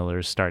Noel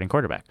Miller's starting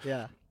quarterback.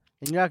 Yeah.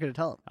 And you're not going to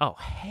tell him. Oh,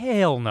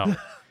 hell no.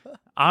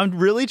 I'm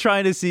really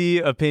trying to see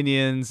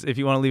opinions, if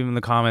you want to leave them in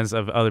the comments,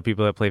 of other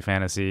people that play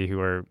fantasy who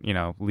are,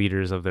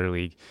 leaders of their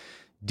league.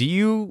 Do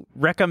you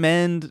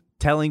recommend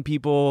telling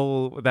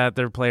people that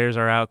their players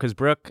are out? Because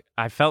Brooke,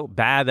 I felt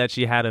bad that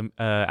she had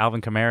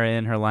Alvin Kamara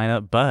in her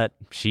lineup, but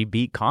she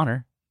beat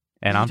Connor.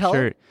 And I'm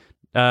sure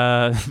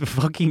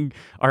fucking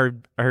our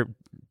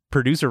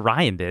producer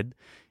Ryan did.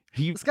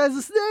 This guy's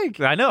a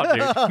snake. I know,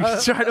 dude.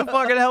 He's trying to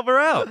fucking help her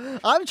out.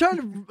 I'm trying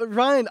to,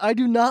 Ryan, I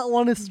do not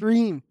want to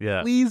stream.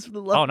 Yeah. Please, for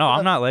the love of God.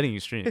 I'm not letting you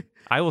stream.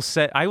 I will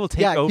take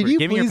over.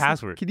 Give me your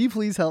password. Can you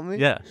please help me?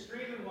 Yeah.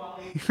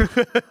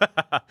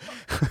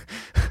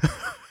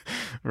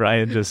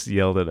 Ryan just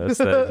yelled at us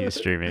that he's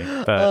streaming.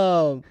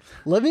 But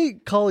let me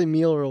call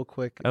Emil real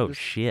quick. Oh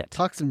shit!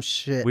 Talk some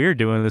shit. We're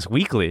doing this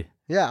weekly.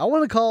 Yeah, I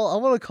want to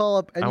call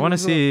up. I want to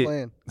see.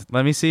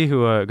 Let me see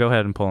who. Go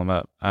ahead and pull him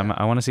up. Yeah.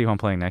 I want to see who I'm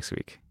playing next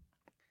week.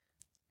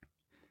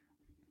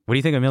 What do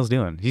you think Emil's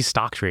doing? He's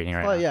stock trading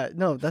right now. Yeah,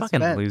 no, that's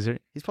fucking Ben. Loser.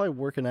 He's probably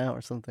working out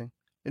or something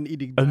and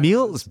eating.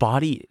 Emil's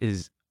body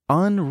is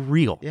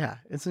unreal. Yeah,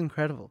 it's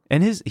incredible.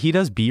 And he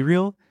does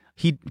B-reel.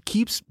 He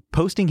keeps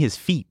posting his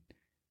feet.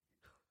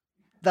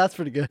 That's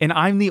pretty good. And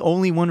I'm the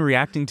only one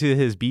reacting to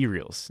his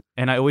B-reels.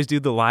 And I always do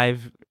the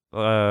live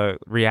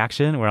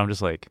reaction where I'm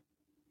just like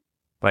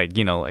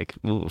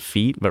little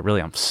feet. But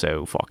really, I'm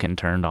so fucking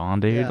turned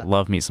on, dude. Yeah.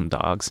 Love me some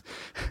dogs.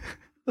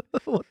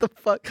 What the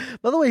fuck?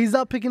 By the way, he's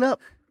not picking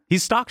up.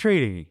 He's stock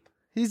trading.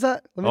 He's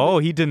not.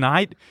 He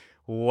denied.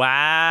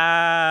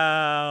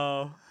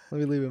 Wow. Let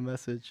me leave a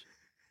message.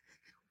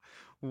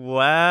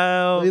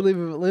 Wow. Let me leave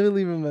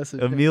a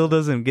message. Emil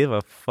doesn't give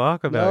a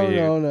fuck about you.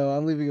 No.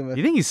 I'm leaving a message.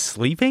 You think he's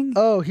sleeping?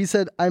 Oh, he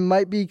said, I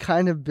might be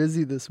kind of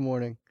busy this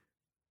morning.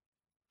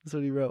 That's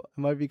what he wrote.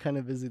 I might be kind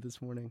of busy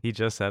this morning. He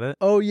just said it?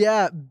 Oh,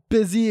 yeah.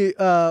 Busy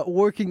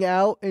working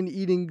out and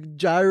eating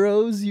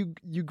gyros, you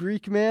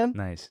Greek man.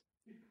 Nice.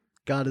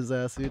 Got his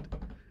ass, dude.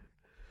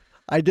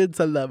 I did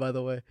send that, by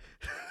the way.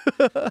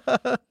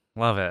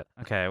 Love it.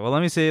 Okay, well,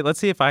 let me see. Let's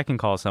see if I can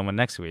call someone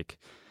next week.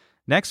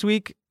 Next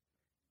week,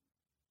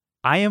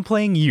 I am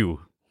playing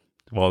you,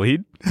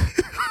 Waleed.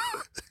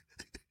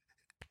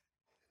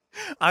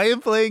 I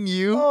am playing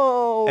you.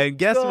 Oh, and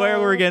guess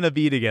where we're going to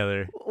be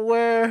together?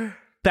 Where?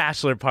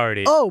 Bachelor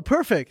party. Oh,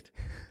 perfect.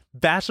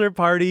 Bachelor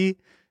party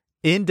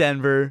in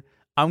Denver.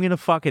 I'm going to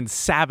fucking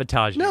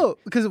sabotage you. No,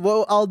 because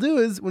what I'll do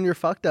is when you're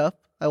fucked up,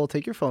 I will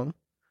take your phone.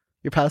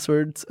 Your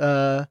password's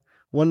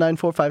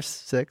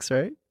 19456,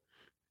 right?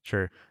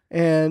 Sure.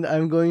 And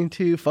I'm going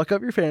to fuck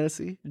up your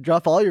fantasy,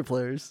 drop all your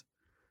players,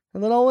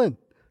 and then I'll win.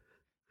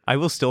 I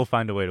will still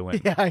find a way to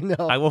win. Yeah, I know.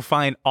 I will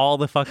find all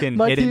the fucking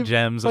hidden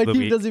gems of the week.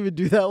 My team doesn't even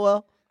do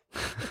that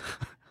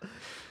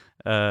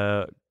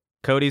well.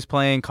 Cody's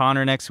playing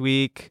Connor next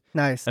week.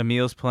 Nice.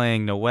 Emil's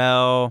playing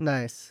Noel.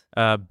 Nice.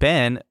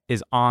 Ben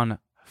is on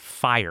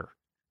fire.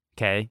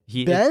 Okay.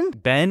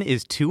 Ben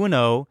is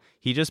 2-0.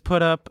 He just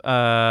put up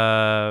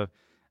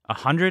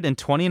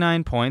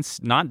 129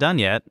 points. Not done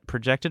yet.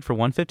 Projected for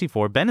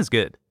 154. Ben is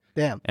good.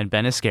 Damn. And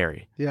Ben is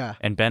scary. Yeah.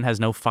 And Ben has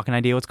no fucking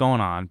idea what's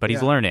going on, but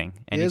he's learning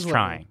and he's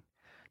trying.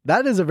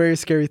 That is a very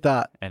scary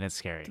thought. And it's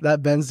scary.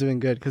 That Ben's doing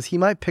good because he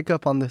might pick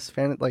up on this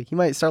he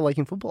might start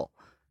liking football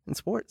and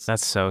sports.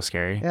 That's so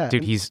scary. Yeah.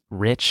 Dude, he's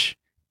rich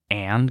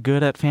and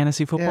good at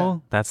fantasy football.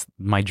 Yeah. That's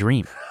my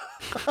dream.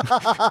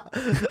 I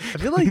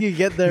feel like you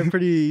get there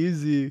pretty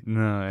easy.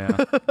 No,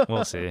 yeah.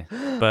 We'll see.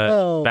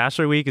 But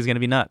Bachelor Week is going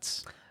to be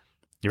nuts.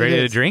 You ready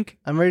to drink?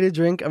 I'm ready to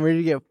drink. I'm ready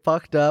to get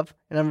fucked up.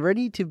 And I'm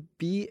ready to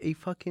be a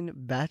fucking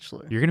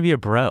bachelor. You're going to be a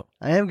bro.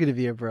 I am going to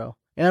be a bro.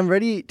 And I'm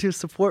ready to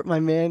support my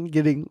man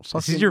getting fucking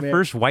This is your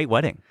first white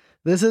wedding.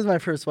 This is my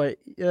first white.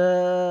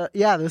 Yeah,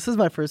 this is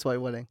my first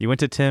white wedding. You went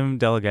to Tim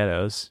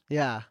Delgado's.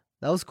 Yeah,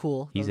 that was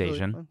cool. He's really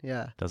Asian. Fun.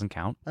 Yeah. Doesn't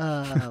count.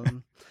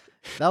 That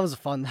was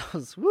fun.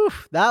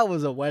 That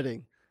was a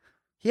wedding.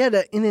 He had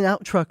an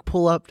In-N-Out truck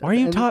pull up. Why are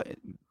you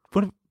talking?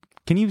 What?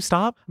 Can you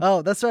stop?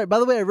 Oh, that's right. By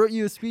the way, I wrote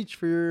you a speech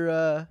for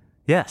your.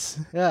 Yes.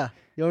 Yeah.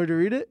 You want me to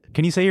read it?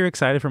 Can you say you're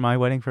excited for my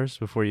wedding first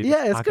before you?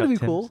 Yeah, it's gonna be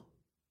cool.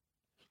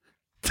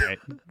 All right.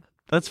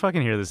 Let's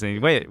fucking hear this thing.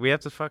 Wait, we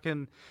have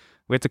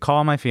to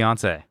call my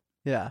fiance.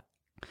 Yeah.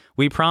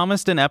 We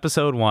promised in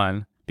episode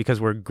 1, because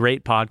we're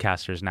great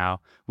podcasters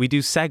now, we do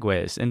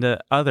segues into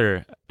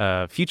other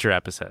future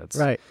episodes.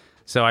 Right.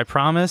 So I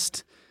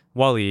promised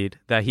Waleed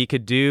that he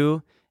could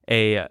do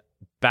a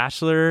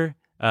bachelor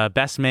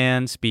best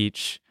man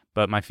speech,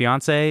 but my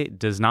fiance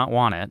does not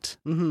want it.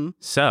 Mm-hmm.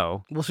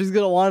 So, well, she's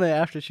gonna want it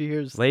after she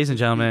hears. Ladies and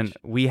gentlemen,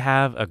 we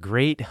have a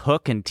great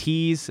hook and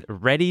tease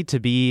ready to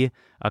be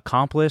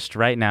accomplished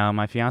right now.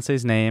 My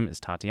fiance's name is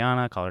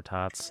Tatiana. Call her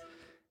Tots.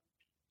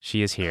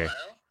 She is here.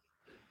 Hello?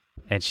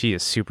 And she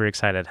is super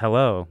excited.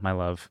 Hello, my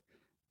love.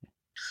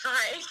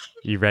 Hi.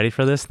 You ready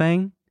for this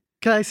thing?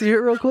 Can I see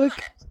her real quick?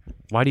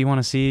 Why do you want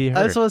to see her?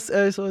 I just want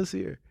to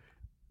see her.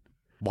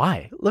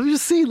 Why? Let me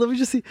just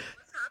see.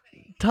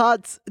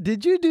 Tots,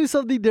 did you do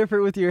something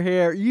different with your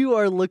hair? You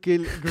are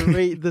looking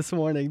great this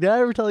morning. Did I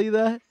ever tell you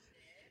that?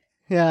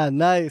 Yeah,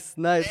 nice.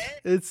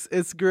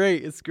 It's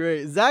great.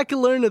 Zach can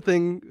learn a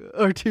thing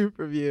or two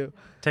from you.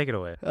 Take it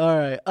away. All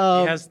right.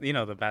 He has,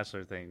 the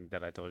bachelor thing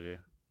that I told you.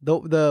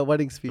 The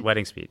wedding speech. The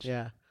wedding speech.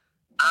 Yeah.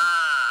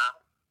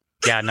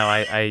 Yeah, no,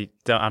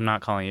 I'm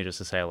not calling you just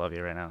to say I love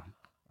you right now.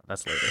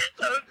 That's later.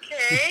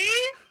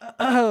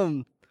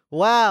 Okay.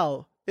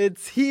 Wow.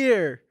 It's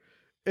here.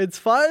 It's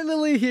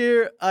finally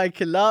here. I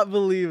cannot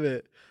believe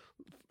it.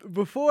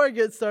 Before I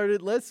get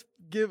started, let's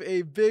give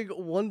a big,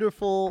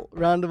 wonderful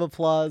round of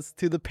applause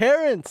to the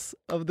parents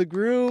of the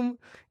groom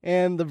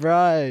and the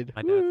bride.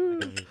 My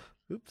dad.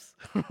 Oops.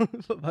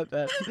 My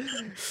bad.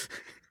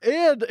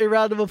 And a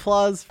round of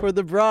applause for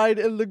the bride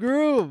and the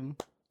groom.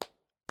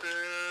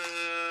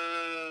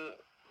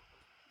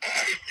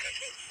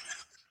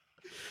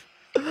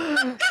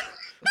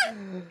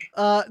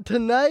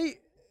 Tonight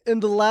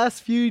and the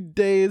last few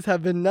days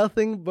have been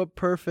nothing but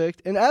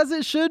perfect, and as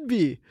it should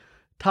be.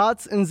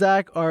 Tots and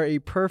Zach are a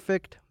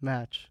perfect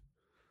match.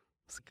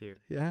 It's cute.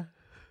 Yeah.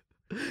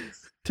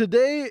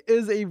 Today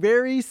is a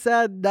very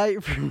sad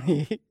night for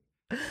me.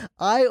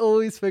 I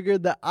always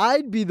figured that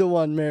I'd be the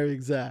one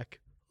marrying Zach.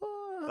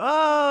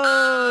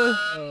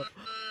 Oh!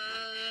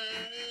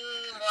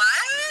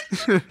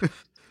 What?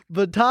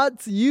 But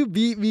Tots, you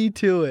beat me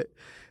to it.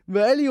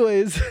 But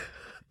anyways,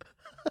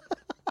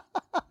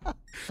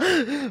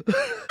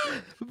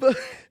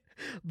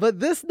 but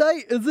this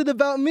night isn't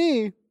about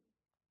me.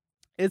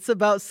 It's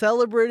about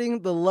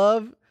celebrating the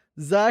love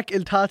Zach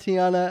and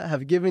Tatiana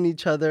have given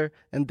each other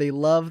and the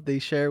love they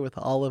share with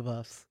all of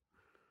us.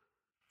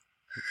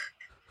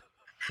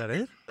 Is that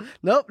it?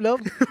 Nope.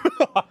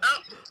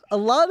 A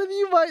lot of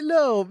you might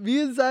know,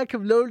 me and Zach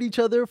have known each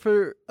other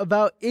for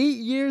about 8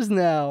 years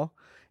now,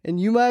 and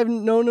you might have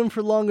known him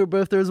for longer,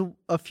 but if there's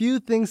a few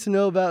things to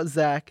know about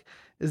Zach,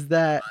 is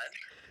that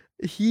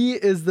he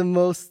is the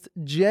most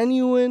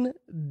genuine,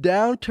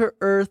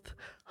 down-to-earth,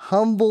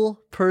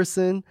 humble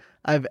person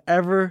I've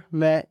ever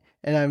met,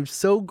 and I'm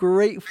so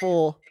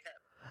grateful.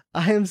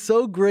 I am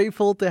so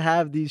grateful to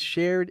have these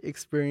shared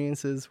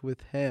experiences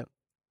with him.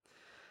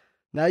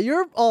 Now,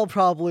 you're all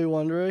probably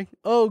wondering,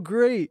 oh,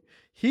 great,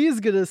 he's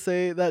going to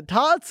say that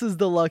Tots is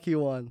the lucky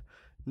one.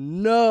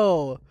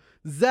 No,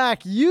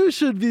 Zach, you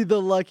should be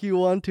the lucky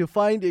one to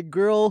find a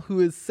girl who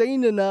is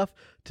sane enough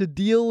to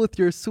deal with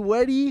your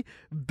sweaty,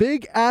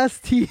 big-ass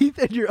teeth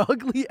and your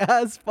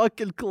ugly-ass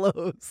fucking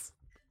clothes.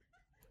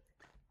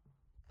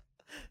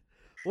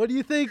 What do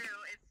you think? It's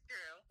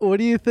true. What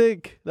do you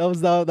think? That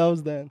was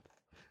Dan.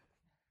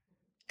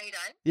 Are you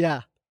done?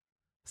 Yeah.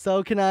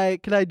 So can I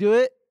do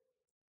it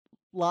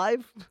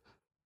live?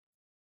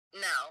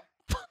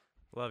 No.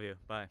 Love you.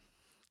 Bye.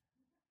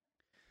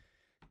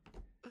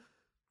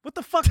 What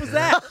the fuck was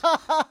that?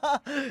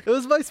 It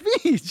was my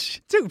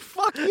speech. Dude,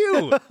 fuck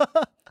you.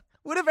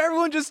 What if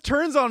everyone just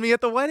turns on me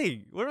at the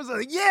wedding? What was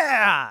like,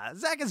 yeah,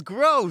 Zach is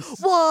gross.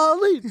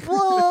 Wally.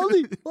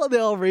 Well, they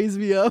all raise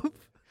me up.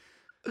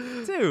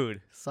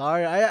 Dude.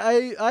 Sorry,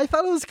 I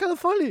thought it was kind of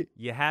funny.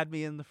 You had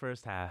me in the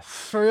first half.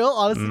 For real?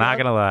 Honestly, Not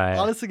gonna lie.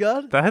 Honest to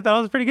God? That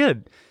was pretty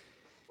good.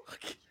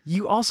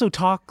 You also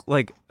talk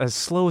like as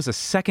slow as a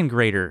second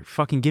grader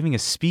fucking giving a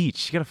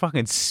speech. You gotta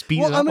fucking speed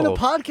it up. Well, I'm in a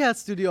little. podcast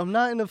studio. I'm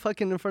not in a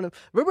fuking in front of...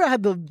 Remember I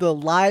had the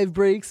live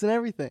breaks and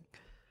everything?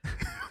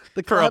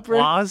 The For clap break?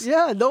 applause?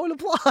 Yeah, no one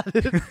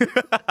applauded.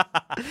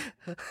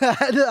 I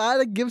had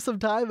to give some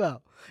time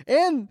out.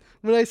 And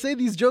when I say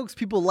these jokes,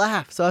 people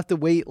laugh, so I have to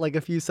wait like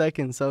a few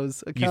seconds. So I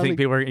was You think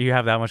you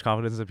have that much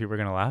confidence that people are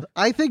gonna laugh?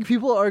 I think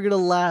people are gonna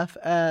laugh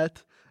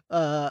at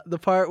the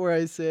part where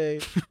I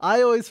say,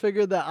 I always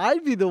figured that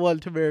I'd be the one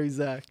to marry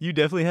Zach. You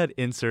definitely had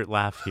insert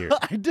laugh here.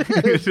 I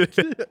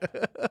did.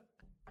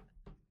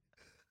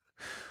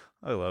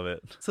 I love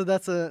it. So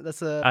that's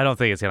a. I don't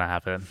think it's gonna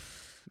happen.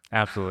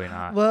 Absolutely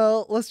not.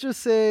 Well, let's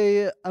just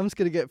say I'm just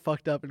gonna get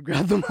fucked up and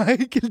grab the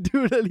mic and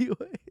do it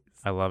anyways.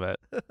 I love it.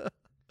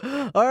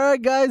 All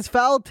right, guys.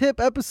 Foul Tip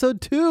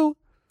episode 2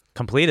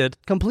 Completed.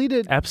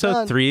 Episode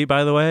Done. 3,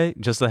 by the way,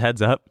 just a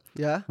heads up.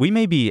 Yeah. We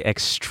may be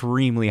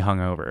extremely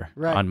hungover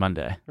on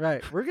Monday.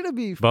 Right. We're gonna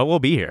be. But we'll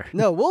be here.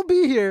 No, we'll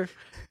be here,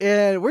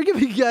 and we're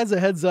giving you guys a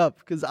heads up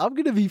because I'm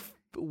gonna be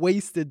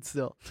wasted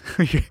still.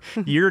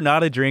 You're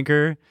not a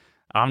drinker.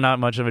 I'm not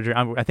much of a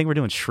drinker. I think we're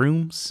doing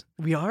shrooms.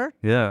 We are.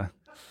 Yeah.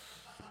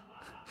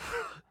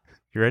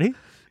 You ready?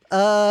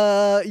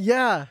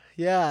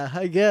 Yeah.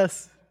 I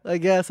guess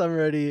I'm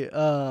ready.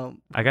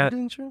 I got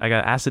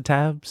acid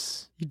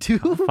tabs. You do?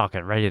 I'm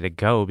fucking ready to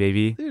go,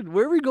 baby. Dude,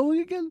 where are we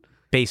going again?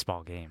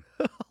 Baseball game.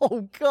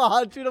 Oh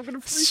God, dude, I'm gonna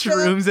freak out.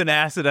 Shrooms and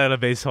acid at a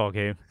baseball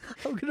game.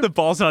 The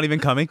ball's not even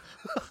coming.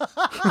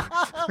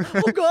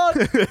 Oh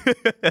God.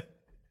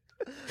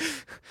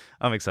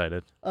 I'm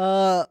excited.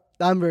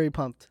 I'm very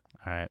pumped.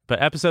 All right.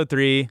 But episode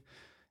 3,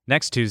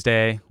 next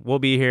Tuesday, we'll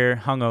be here,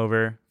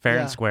 hungover, fair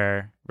and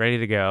square, ready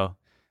to go.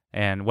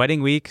 And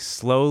wedding week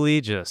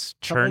slowly just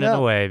churning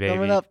away, baby.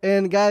 Coming up.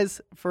 And guys,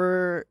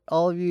 for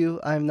all of you,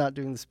 I'm not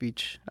doing the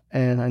speech.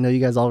 And I know you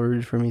guys all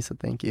rooted for me, so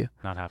thank you.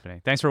 Not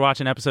happening. Thanks for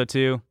watching episode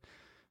 2.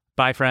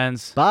 Bye,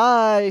 friends.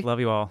 Bye.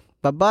 Love you all.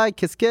 Bye-bye.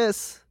 Kiss,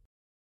 kiss.